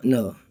 Huh?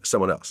 No.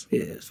 Someone else?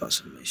 Yeah, it's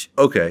false information.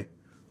 Okay.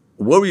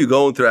 What were you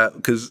going through?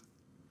 Because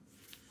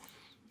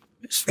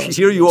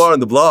here you are on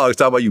the blogs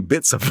talking about you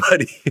bit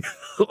somebody.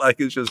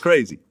 Like, it's just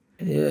crazy.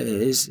 Yeah,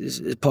 it's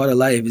part of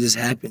life. It just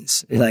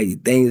happens.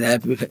 Like, things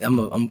happen.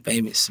 I'm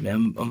famous,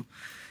 man. I'm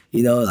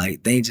you know,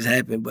 like, things just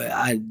happen, but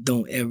I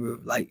don't ever,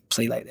 like,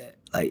 play like that,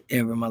 like,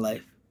 ever in my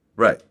life.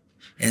 Right.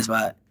 And that's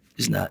why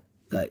it's not,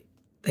 like,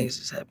 things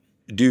just happen.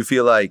 Do you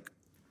feel like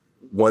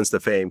once the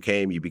fame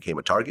came, you became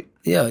a target?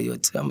 Yeah,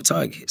 I'm a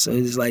target. So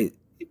it's like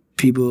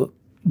people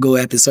go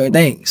after certain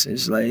things.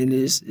 It's like,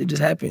 it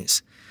just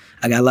happens.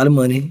 I got a lot of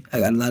money. I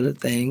got a lot of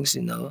things,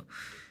 you know,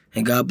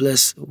 and God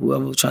bless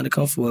whoever was trying to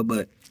come for it,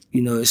 but,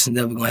 you know, it's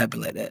never going to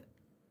happen like that.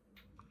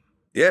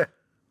 Yeah.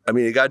 I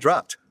mean, it got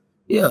dropped.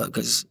 Yeah,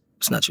 because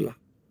it's not true.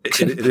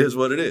 It is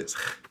what it is.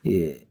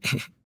 Yeah.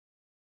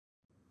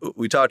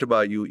 We talked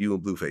about you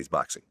and Blueface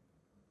boxing.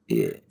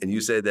 Yeah. And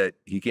you said that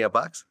he can't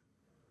box?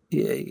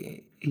 Yeah,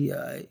 he all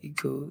right, he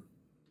cool.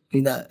 He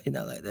not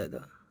like that,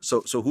 though.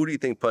 So who do you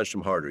think punched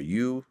him harder,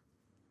 you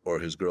or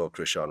his girl,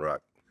 Christian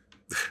Rock?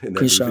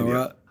 Christian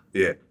Rock?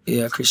 Yeah.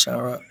 Yeah, Christian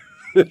Rock.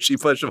 She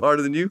punched him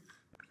harder than you?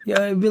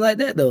 Yeah, it'd be like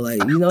that, though.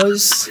 Like, you know,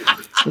 it's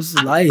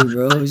life,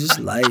 bro. It's just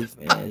life,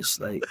 man. It's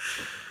like,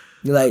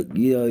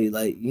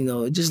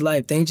 it's just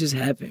life. Things just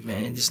happen,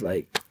 man. Just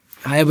like,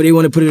 however they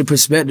want to put it in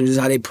perspective is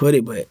how they put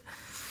it, but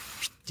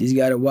you just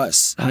gotta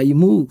watch how you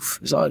move.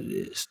 That's all it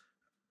is.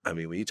 I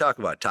mean, when you talk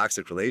about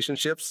toxic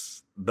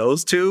relationships,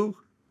 those two,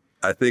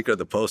 I think, are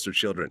the poster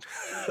children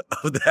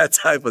of that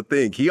type of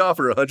thing. He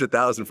offered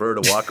 $100,000 for her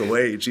to walk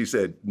away, and she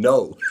said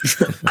no.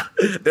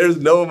 There's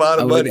no amount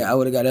of money. I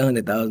would have got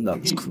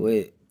 $100,000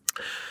 quick.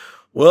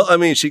 Well, I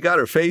mean, she got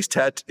her face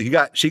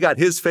tattooed. She got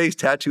his face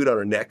tattooed on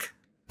her neck.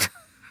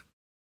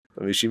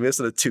 I mean, she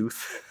missing a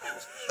tooth.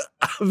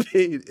 I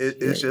mean,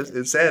 it's just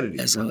insanity.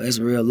 That's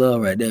real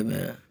love right there,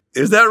 man.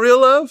 Is that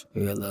real love?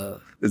 Real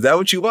love. Is that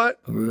what you want?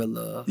 Real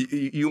love.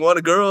 You want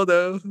a girl,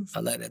 though? I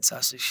like that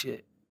toxic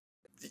shit.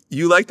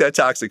 You like that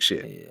toxic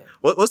shit? Yeah.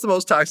 What's the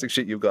most toxic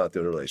shit you've gone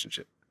through in a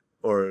relationship?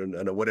 Or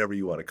whatever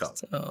you want to call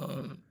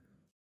it?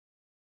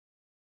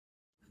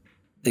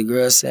 The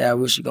girl say, I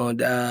wish you're gonna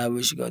die, I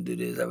wish you're gonna do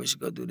this, I wish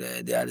you're gonna do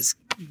that. Then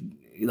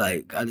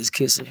I just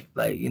kiss her.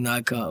 Like, you know,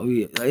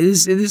 it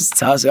is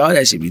toxic. All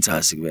that shit be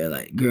toxic, man.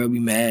 Like, girl be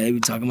mad, they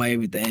be talking about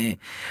everything.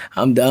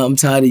 I'm done, I'm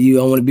tired of you,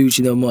 I don't wanna be with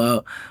you no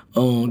more.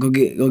 Go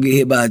get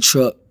hit by a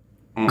truck.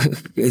 And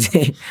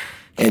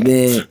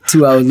then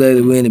 2 hours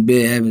later, we're in the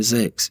bed having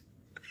sex.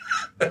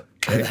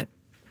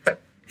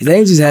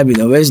 Things just happen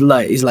though. It's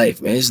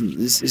life, man.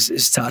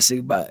 It's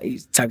toxic,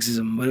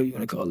 toxism, whatever you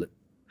wanna call it.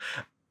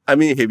 I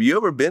mean, have you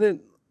ever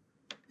been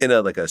in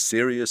a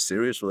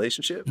serious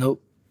relationship?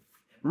 Nope.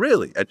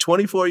 Really? At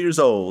 24 years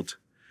old,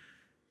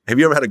 have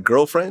you ever had a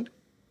girlfriend?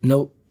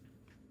 Nope.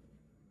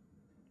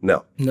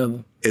 No.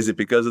 Never. Is it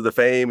because of the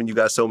fame and you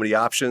got so many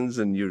options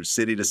and you're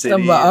city to city?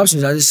 It's not about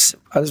options.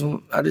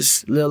 I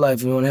just live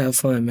life and want to have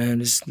fun, man.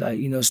 Just like,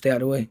 you know, stay out of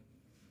the way.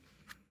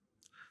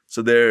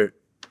 So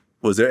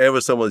was there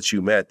ever someone that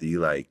you met that you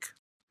like,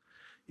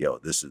 yo,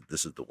 this is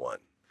the one?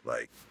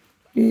 Like,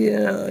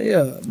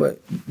 yeah, but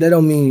that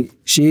don't mean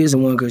she is the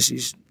one because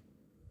she's,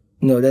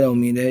 no, that don't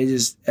mean that. It's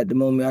just, at the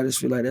moment, I just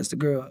feel like that's the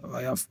girl.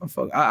 Like,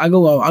 I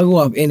go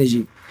off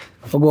energy.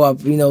 I go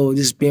off, you know,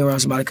 just being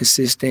around somebody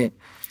consistently,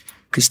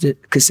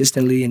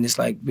 and it's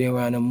like being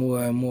around them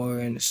more and more,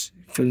 and it's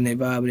feeling their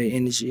vibe, their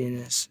energy, and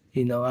it's,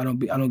 you know, I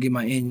don't give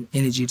my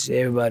energy to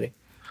everybody.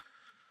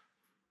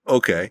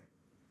 Okay.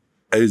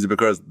 Is it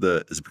because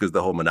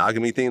the whole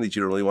monogamy thing that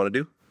you don't really want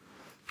to do?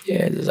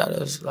 Yeah, I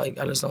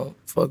just don't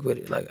fuck with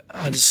it. Like,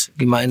 I just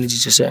give my energy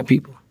to certain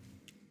people.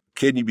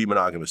 Can you be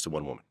monogamous to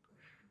one woman?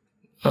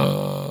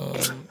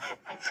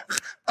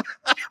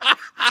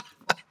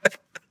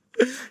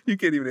 You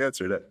can't even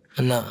answer that.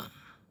 Nah.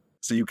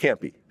 So you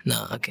can't be?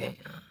 Nah, I can't.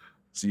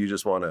 So you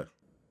just want to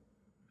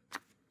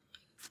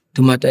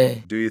do my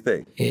thing. Do your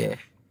thing? Yeah.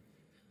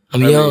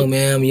 I'm young,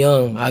 man. I'm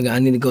young. I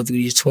need to go through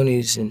these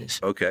 20s and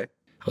this. Okay.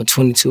 I'm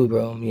 22,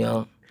 bro. I'm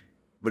young.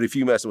 But if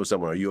you messing with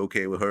someone, are you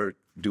okay with her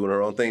doing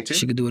her own thing too?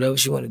 She can do whatever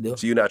she want to do.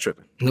 So you're not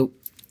tripping? Nope.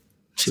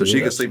 So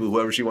she can sleep with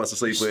whoever she wants to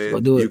sleep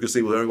with. Do it. You can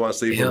sleep with whoever you want to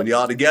sleep with. And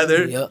y'all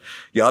together. Yep.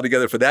 Y'all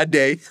together for that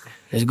day.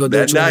 Let's go do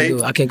that what you night. want to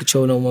do. I can't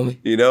control no woman.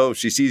 You know, if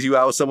she sees you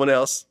out with someone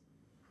else,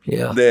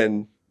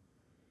 then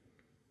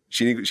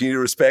she need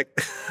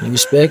respect. You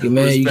respect it,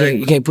 man.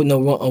 You can't put a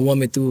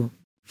woman through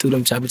through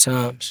them type of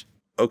times.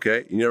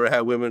 Okay. You never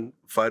had women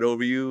fight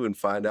over you and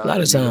find out? A lot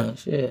of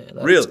times, yeah.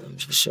 Really? Of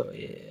times, for sure,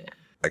 yeah.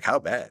 Like how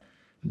bad?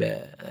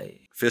 Bad.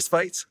 Like, Fist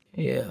fights?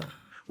 yeah.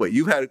 Wait,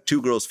 you had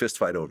 2 girls fist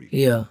fight over you?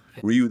 Yeah.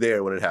 Were you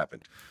there when it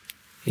happened?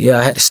 Yeah,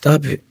 I had to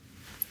stop it.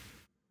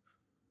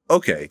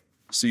 Okay.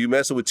 So you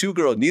messing with 2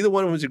 girls. Neither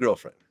one of them was your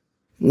girlfriend?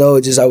 No,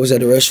 just I was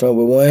at the restaurant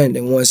with one,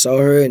 and one saw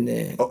her, and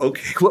then... Oh,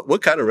 okay.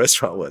 What kind of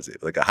restaurant was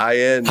it? Like a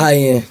high-end?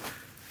 High-end.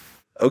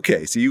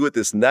 Okay, so you at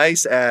this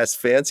nice-ass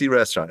fancy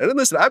restaurant. And then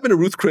listen, I've been to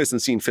Ruth Chris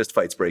and seen fist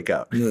fights break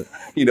out. Yeah.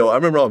 You know, I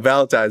remember on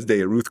Valentine's Day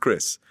at Ruth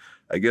Chris,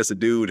 I guess a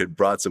dude had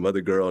brought some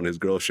other girl and his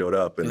girl showed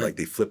up and like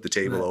they flipped the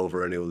table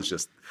over and it was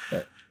just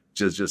Right.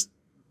 just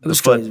It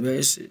was fun.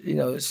 crazy, man. You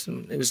know,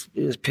 it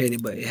was petty,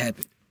 but it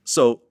happened.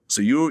 So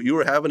you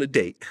were having a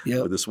date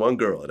Yep. with this one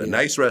girl at a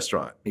nice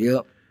restaurant.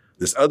 Yep.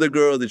 This other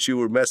girl that you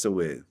were messing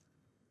with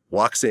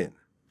walks in.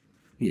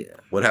 Yeah.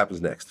 What happens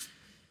next?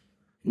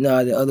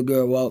 Nah, the other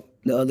girl,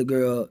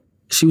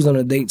 she was on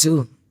a date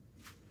too.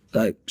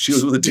 Like She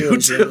was with a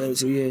dude too?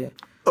 Yeah.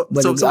 Oh,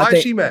 But so why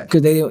is she mad?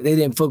 Because they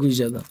didn't fuck with each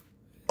other.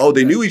 Oh,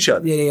 they knew each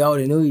other. Yeah, they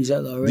already knew each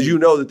other already. Did you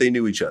know that they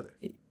knew each other?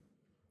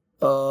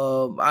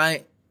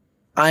 I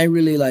ain't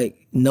really like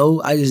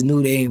know. I just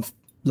knew they ain't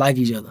like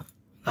each other.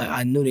 Like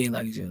I knew they ain't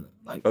like each other.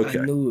 Like Okay.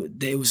 I knew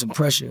there was some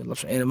pressure,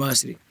 some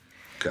animosity.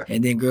 Okay.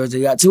 And then girls,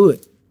 they got to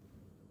it.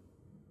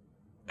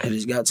 I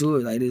just got to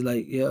it. Like it's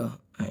like, yeah.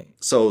 Like,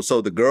 So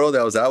the girl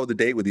that was out with the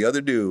date with the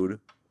other dude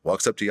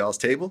walks up to y'all's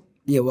table?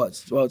 yeah,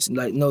 watch,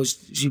 like no,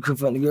 she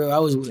confronted the girl I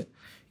was with.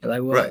 And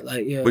like what? Right.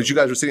 Like yeah. But you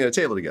guys were sitting at a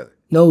table together?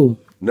 No.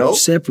 No?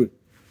 Separate.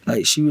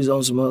 Like she was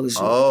on some other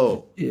shit.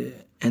 Oh. Yeah.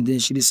 And then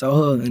she just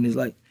saw her and it's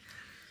like,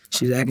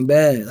 she was acting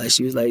bad. Like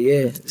she was like,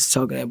 yeah, it's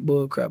talking that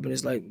bull crap and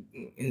it's like,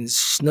 and it's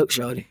snook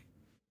shawty.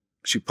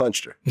 She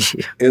punched her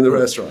Yeah. in the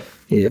restaurant.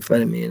 Yeah, in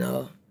front of me and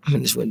all.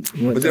 And just went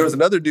But there was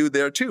another dude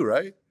there too,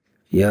 right?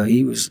 Yeah,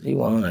 he wasn't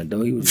on that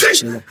though. He was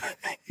just chilling.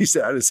 He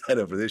said, I didn't sign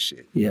up for this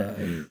shit. Yeah.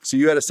 So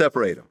you had to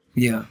separate them.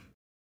 Yeah.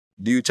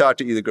 Do you talk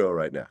to either girl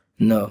right now?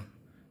 No.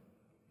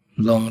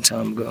 Long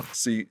time ago.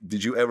 So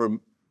did you ever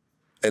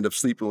end up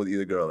sleeping with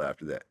either girl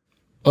after that?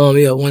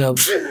 Yeah, one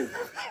of them.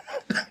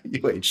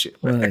 You ain't shit.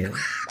 Right.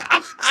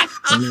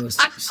 And it was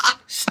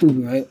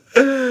stupid, right?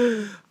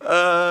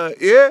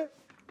 Yeah.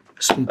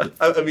 Stupid.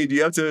 I mean, do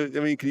you have to,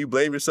 can you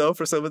blame yourself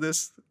for some of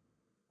this,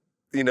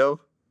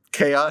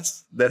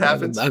 chaos that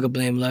happens? I could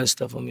blame a lot of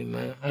stuff on me,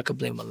 man. I could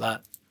blame a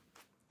lot.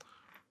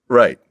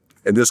 Right.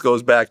 And this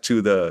goes back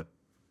to the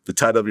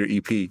title of your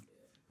EP,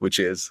 which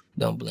is?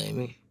 Don't blame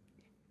me.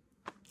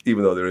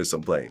 Even though there is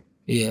some blame.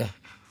 Yeah.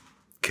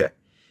 Okay.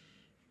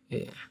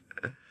 Yeah.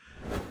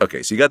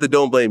 Okay, so you got the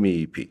Don't Blame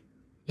Me EP.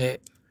 Yeah.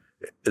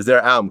 Is there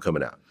an album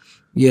coming out?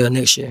 Yeah,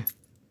 next year.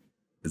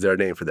 Is there a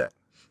name for that?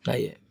 Not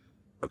yet.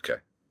 Okay.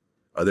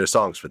 Are there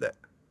songs for that?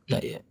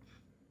 Not yet.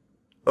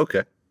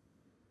 Okay.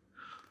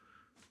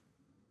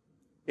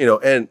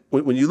 And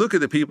when you look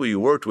at the people you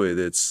worked with,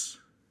 it's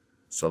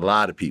a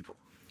lot of people.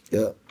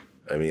 Yeah.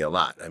 A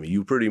lot.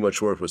 You pretty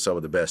much work with some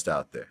of the best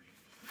out there.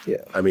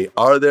 Yeah.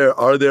 Are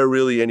there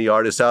really any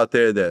artists out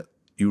there that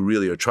you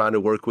really are trying to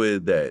work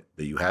with that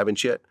you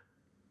haven't yet?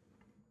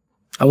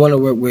 I want to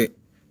work with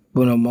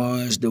Bruno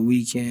Mars, The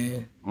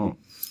Weeknd,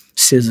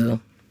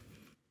 SZA.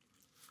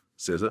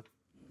 SZA?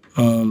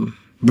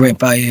 Brent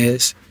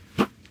Fayez.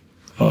 I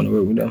want to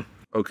work with them.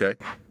 Okay.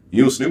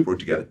 You and Snoop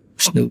worked together.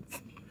 Snoop,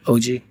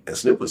 OG. And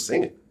Snoop was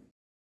singing.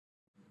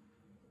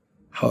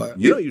 Hard.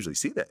 You don't usually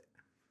see that.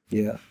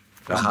 Yeah.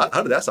 Now,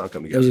 how did that song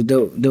come That together? was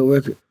a dope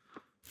record.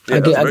 Yeah, I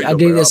dope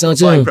gave record. that song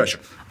to Applying him. Pressure.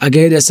 I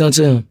gave that song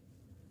to him.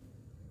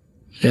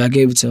 Yeah, I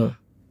gave it to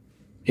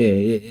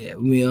him.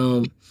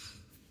 Yeah.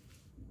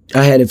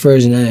 I had it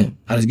first and then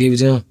I just gave it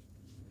to him.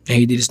 And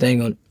he did his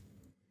thing on it.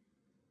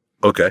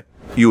 Okay.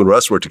 You and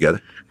Russ worked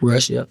together.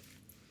 Rush, yeah.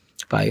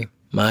 Fire.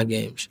 Mind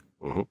Games.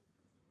 Mm-hmm.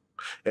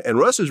 And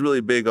Russ is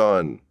really big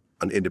on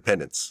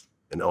independence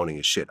and owning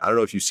his shit. I don't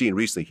know if you've seen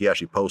recently, he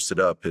actually posted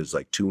up his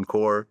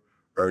TuneCore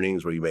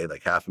earnings where he made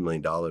like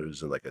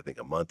 $500,000 in I think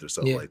a month or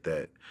something like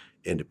that,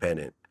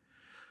 independent.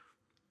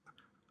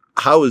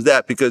 How is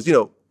that? Because,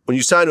 when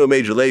you sign to a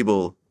major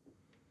label,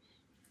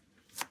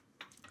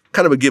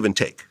 kind of a give and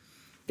take,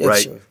 Yeah,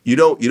 right? sure. You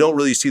don't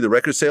really see the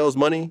record sales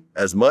money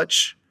as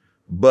much,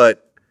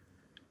 but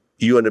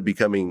you end up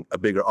becoming a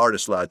bigger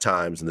artist a lot of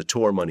times and the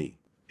tour money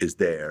is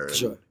there and,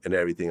 Sure. and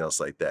everything else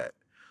like that.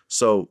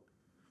 So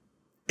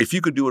if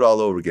you could do it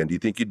all over again, do you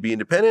think you'd be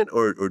independent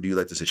or do you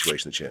like the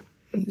situation that you're in?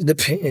 It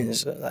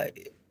depends.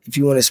 Like, if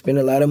you want to spend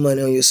a lot of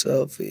money on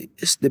yourself, it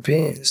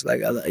depends. Like,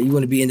 you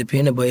want to be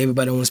independent, but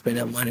everybody don't want to spend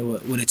that money.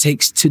 What it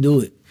takes to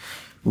do it.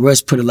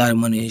 Russ put a lot of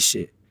money in his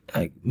shit,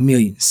 like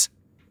millions.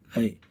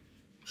 Like,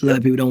 a lot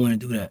of people don't want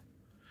to do that.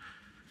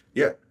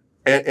 Yeah.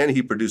 And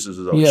he produces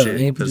his own Yeah, and shit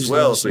he as produces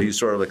well, his so shit. he's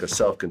sort of like a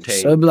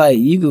self-contained. So it'd be like,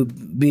 you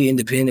could be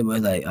independent,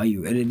 but like, are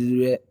you ready to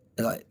do that?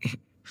 Like,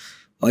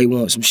 or you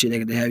want some shit that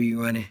could have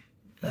you running?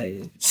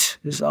 Like,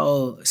 it's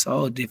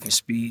all different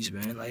speeds,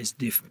 man. Like, it's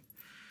different.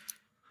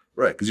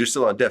 Right, because you're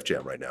still on Def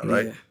Jam right now,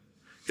 right? Yeah.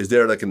 Is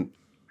there like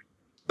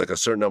Like a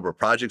certain number of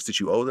projects that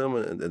you owe them,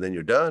 and then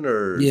you're done,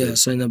 or Yeah, a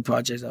certain number of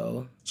projects I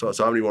owe. So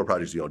how many more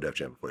projects do you owe Def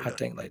Jam before you're I done?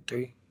 think like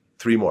 3.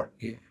 3 more.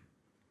 Yeah.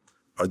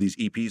 Are these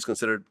EPs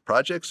considered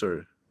projects,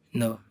 or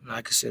No,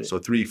 not considered. so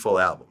 3 full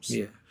albums?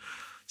 Yeah.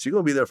 So you're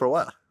gonna be there for a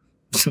while.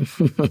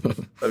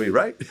 I mean,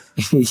 right?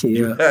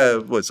 Yeah.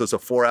 What? So it's a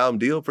 4-album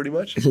deal, pretty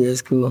much. Yeah,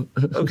 it's cool.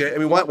 Okay. I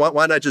mean,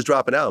 why not just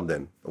drop an album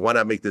then? Why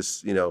not make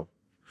this,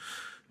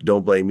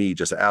 Don't Blame Me,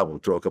 just an album?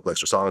 Throw a couple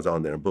extra songs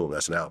on there, and boom,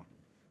 that's an album.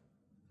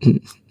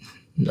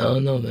 No,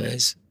 man.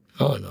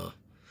 I don't know.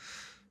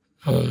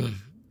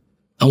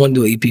 I want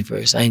to do an EP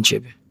first. I ain't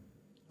tripping.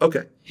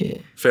 Okay. Yeah.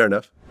 Fair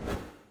enough.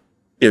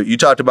 You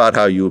talked about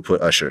how you would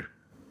put Usher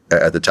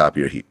at the top of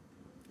your heap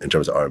in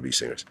terms of R&B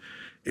singers.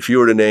 If you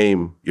were to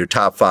name your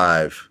top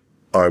 5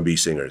 R&B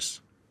singers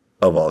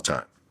of all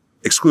time,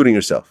 excluding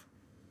yourself.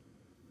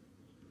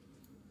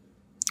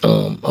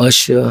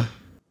 Usher.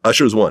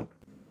 Usher's 1.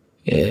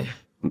 Yeah.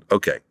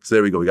 Okay, so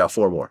there we go. We got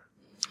 4 more.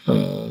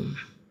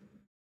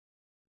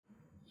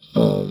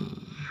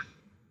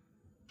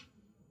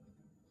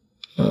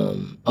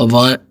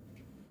 Avant.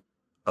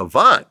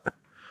 Avant.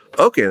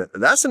 Okay,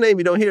 that's a name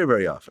you don't hear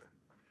very often.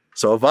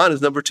 So Avant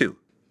is number 2.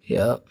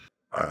 Yep.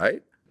 All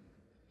right.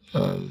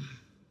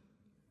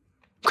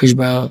 Chris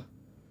Brown.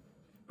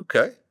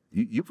 Okay.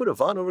 You put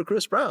Avant over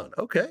Chris Brown.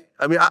 Okay.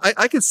 I mean,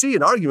 I could see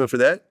an argument for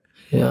that.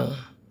 Yeah.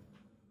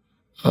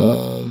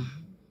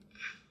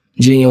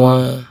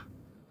 Genuine.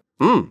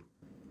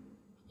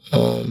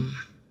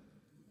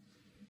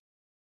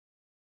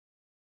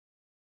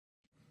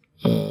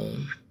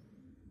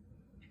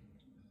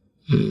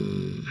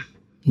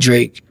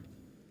 Drake.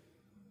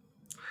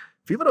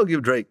 People don't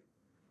give Drake.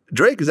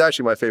 Drake is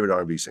actually my favorite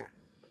R&B singer.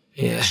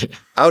 Yeah.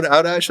 I would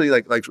actually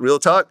like real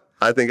talk.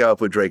 I think I would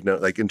put Drake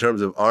like in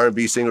terms of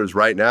R&B singers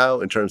right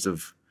now. In terms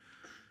of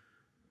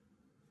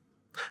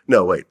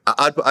no, wait,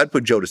 I'd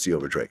put Jodeci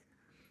over Drake.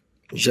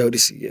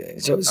 Jodeci, yeah.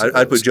 Jodeci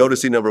I'd put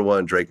Jodeci number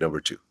 1, Drake number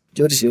 2.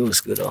 Jodeci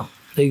was good though.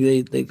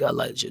 They got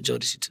like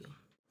Jodeci too.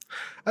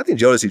 I think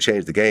Jodeci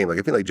changed the game. Like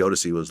I feel like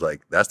Jodeci was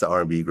like that's the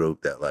R&B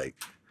group that like,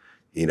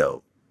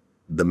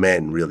 the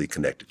men really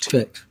connected to.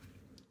 Correct.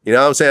 You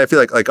know what I'm saying? I feel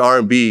like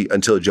R&B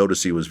until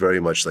Jodeci was very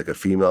much like a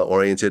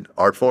female-oriented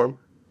art form.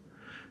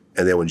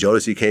 And then when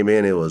Jodeci came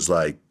in, it was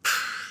like,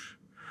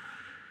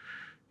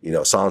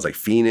 songs like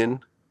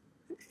Fiendin',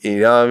 you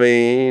know what I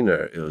mean?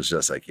 Or it was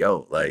just like,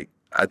 yo, like,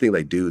 I think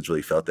like dudes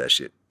really felt that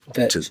shit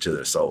to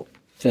their soul.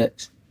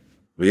 Facts.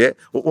 But yeah.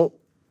 Well,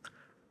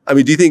 I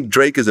mean, do you think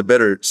Drake is a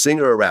better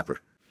singer or rapper?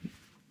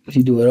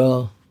 He do it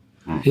all.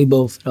 He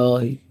both it all.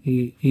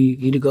 He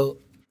the GOAT.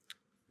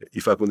 You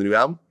fuck with the new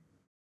album?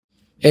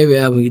 Every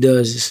album he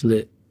does is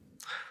lit.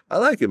 I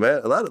like it,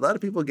 man. A lot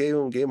of people gave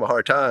him a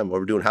hard time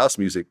over doing house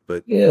music,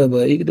 but yeah,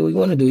 but he can do what he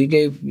want to do. He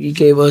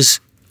gave us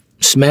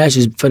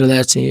smashes for the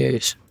last 10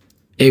 years.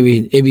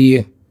 Every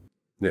year.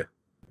 Yeah.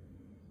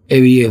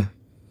 Every year.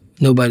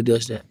 Nobody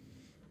does that.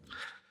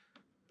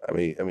 I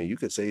mean, you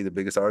could say he's the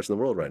biggest artist in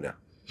the world right now.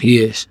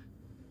 He is.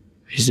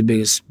 He's the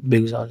biggest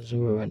artist in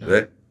the world right now.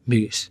 Yeah.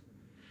 Biggest.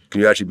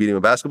 Can you actually beat him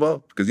in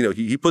basketball? Because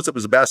he puts up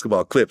his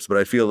basketball clips, but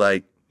I feel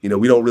like we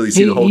don't really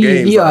see the whole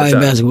game. He all right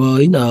basketball.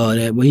 He know all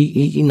that, but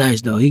he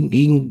nice though. He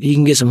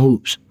can get some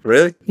hoops.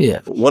 Really?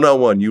 Yeah.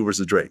 1-on-1, you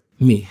versus Drake.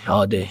 Me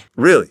all day.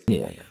 Really?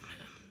 Yeah.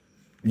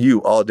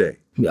 You all day.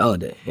 Me all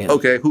day. Yeah.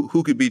 Okay.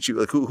 Who could beat you?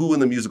 Like who in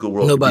the musical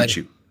world Nobody.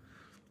 could beat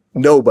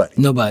you? Nobody.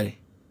 Nobody.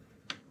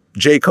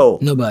 J. Cole.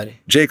 Nobody.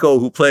 J. Cole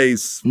who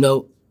plays.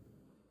 No.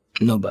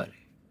 Nobody.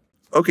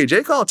 Okay,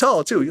 J. Cole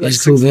tall too.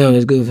 It's cool for him.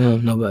 It's good for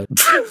him. Nobody.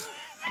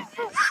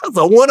 That's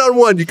a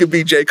 1-on-1. You can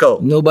beat J. Cole.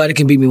 Nobody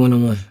can beat me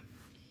 1-on-1.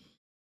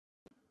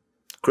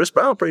 Chris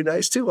Brown pretty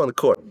nice too on the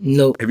court.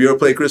 Nope. Have you ever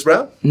played Chris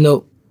Brown?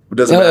 Nope. It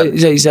doesn't matter.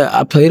 You said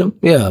I played him?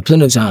 Yeah,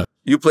 plenty of time.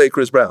 You played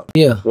Chris Brown?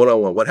 Yeah.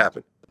 1-on-1. What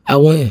happened? I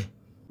win.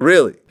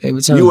 Really?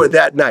 Every time. You were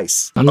that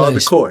nice on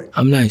the court?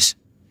 I'm nice.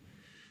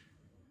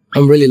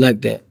 I'm really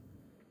like that.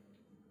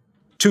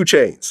 2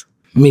 Chainz.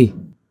 Me.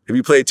 Have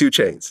you played 2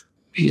 Chainz?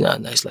 He's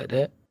not nice like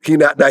that. He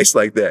not nice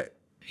like that.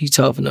 He's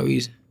tall for no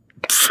reason.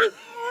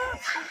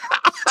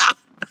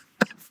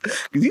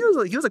 Because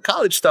he was a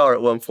college star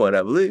at one point,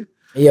 I believe.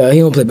 Yeah, he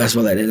don't play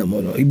basketball like that no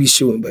more. No. He be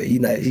shooting, but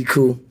he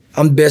cool.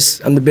 I'm the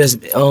best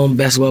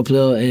basketball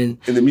player in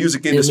the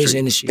music industry.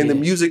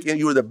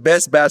 You were the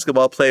best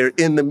basketball player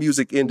in the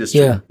music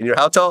industry. Yeah. And you're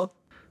how tall?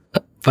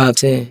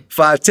 5'10".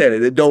 5'10",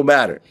 and it don't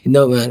matter. It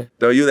don't matter.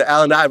 So you're the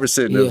Allen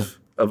Iverson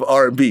of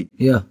R&B.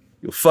 Yeah.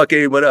 You'll fuck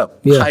anyone up.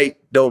 Yeah. Height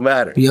don't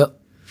matter. Yep.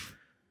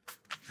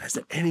 Is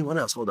there anyone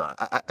else? Hold on.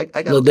 I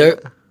got Lil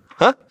Durk.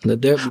 Huh? Lil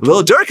Durk.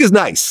 Lil Durk is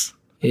nice.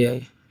 Yeah.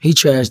 He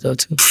trash though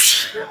too.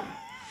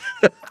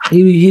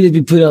 he just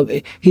be putting up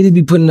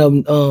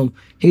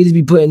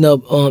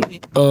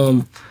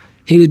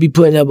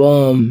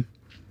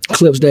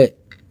clips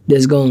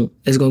that's gonna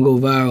go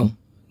viral,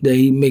 that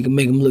he make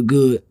him look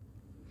good.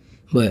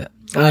 But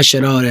I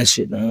shut all that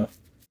shit down.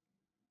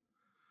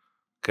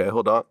 Okay,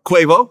 hold on.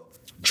 Quavo?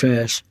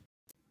 Trash.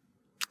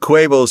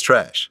 Quavo's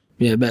trash.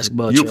 Yeah,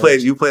 basketball You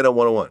trash. played on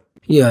 1-on-1.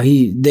 Yeah,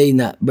 they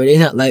not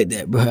like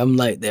that, bro. I'm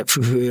like that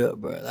for real,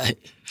 bro. Like,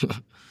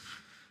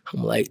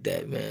 I'm like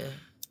that, man.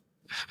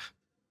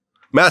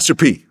 Master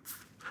P.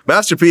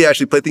 Master P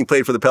actually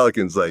played for the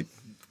Pelicans like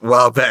a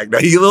while back. Now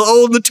he's a little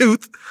old in the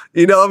tooth.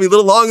 You know, I mean, a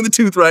little long in the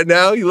tooth right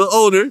now. He's a little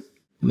older.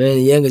 Man,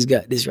 the youngest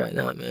got this right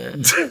now,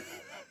 man.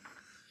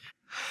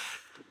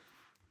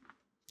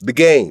 The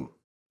Game,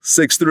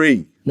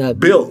 6'3". Not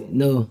Bill.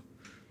 No.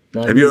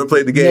 Have you ever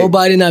played the Game?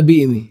 Nobody not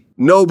beating me.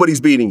 Nobody's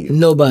beating you.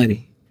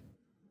 Nobody.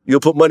 You'll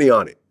put money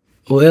on it.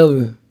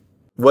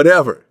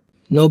 Whatever.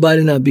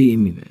 Nobody not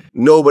beating me, man.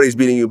 Nobody's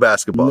beating you in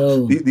basketball.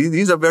 No.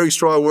 These are very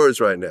strong words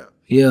right now.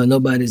 Yeah,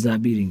 nobody's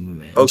not beating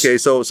me, man. Okay,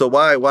 so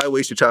why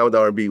waste your time with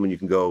R&B when you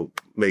can go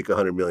make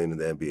 $100 million in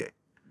the NBA?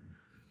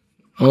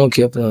 I don't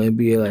care for the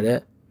NBA like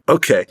that.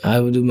 Okay. I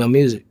will do my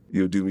music.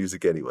 You'll do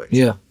music anyway.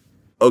 Yeah.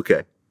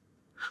 Okay.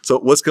 So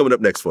what's coming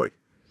up next for you?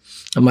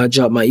 I'm about to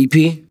drop my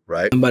EP.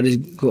 Right. I'm about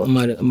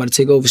to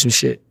take over some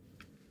shit.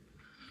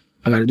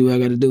 I gotta do what I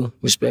gotta do,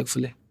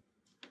 respectfully.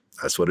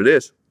 That's what it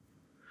is.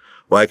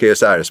 YK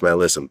Osiris, man,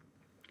 listen.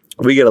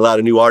 We get a lot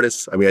of new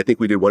artists. I mean, I think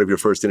we did one of your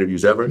first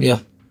interviews ever. Yeah.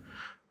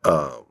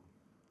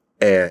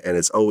 And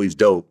it's always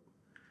dope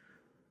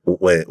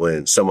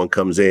when someone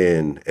comes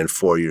in and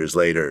 4 years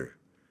later,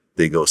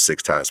 they go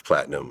 6 times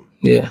platinum.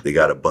 Yeah. They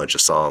got a bunch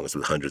of songs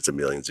with hundreds of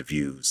millions of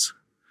views.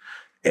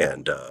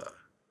 And,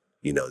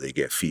 you know, they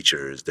get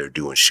features. They're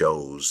doing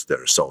shows that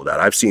are sold out.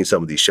 I've seen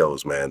some of these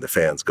shows, man. The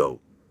fans go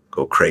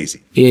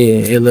crazy.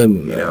 Yeah, they love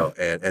me, man. You know,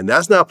 and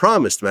that's not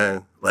promised,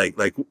 man.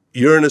 Like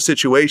you're in a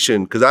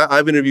situation, because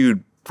I've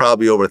interviewed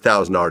probably over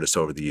 1,000 artists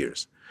over the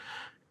years.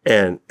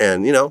 And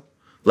you know,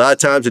 a lot of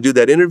times I do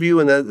that interview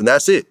and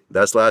that's it.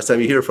 That's the last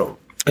time you hear from them.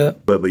 Yeah.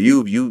 But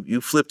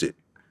you flipped it.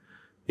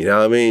 You know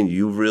what I mean?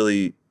 You've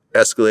really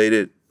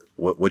escalated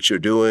what you're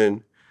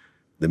doing.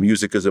 The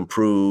music has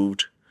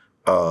improved.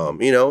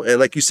 You know, and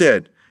like you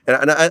said,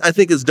 and I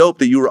think it's dope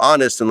that you were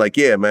honest and like,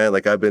 yeah, man,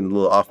 like I've been a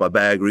little off my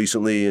bag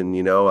recently, and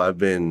you know, I've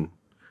been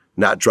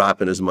not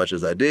dropping as much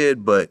as I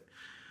did, but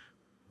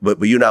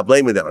you're not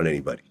blaming that on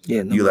anybody.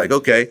 Yeah, no. You're like,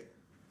 okay,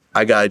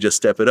 I gotta just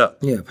step it up.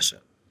 Yeah, for sure.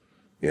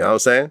 You know what I'm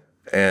saying?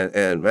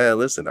 And man,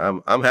 listen,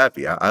 I'm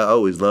happy. I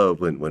always love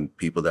when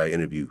people that I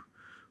interview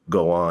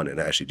go on and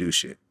actually do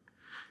shit.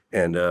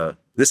 And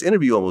this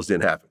interview almost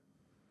didn't happen.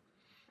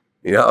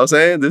 You know what I'm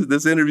saying?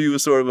 This interview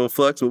was sort of in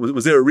flux.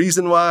 Was there a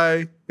reason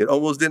why it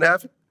almost didn't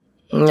happen?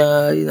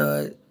 Nah, you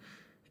know,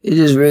 it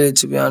just really,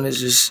 to be honest,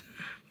 just,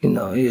 you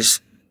know,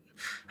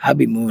 I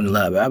be moving a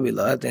lot, but a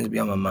lot of things be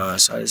on my mind,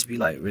 so I just be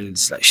like, really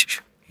just like,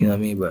 you know what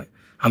I mean? But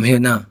I'm here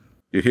now.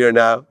 You're here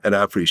now, and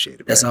I appreciate it,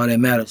 man. That's all that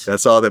matters.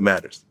 That's all that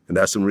matters. And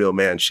that's some real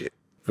man shit.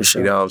 For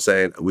sure. You know what I'm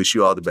saying? I wish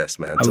you all the best,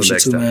 man. I Until wish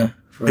next you too, time. man.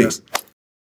 For Peace. real.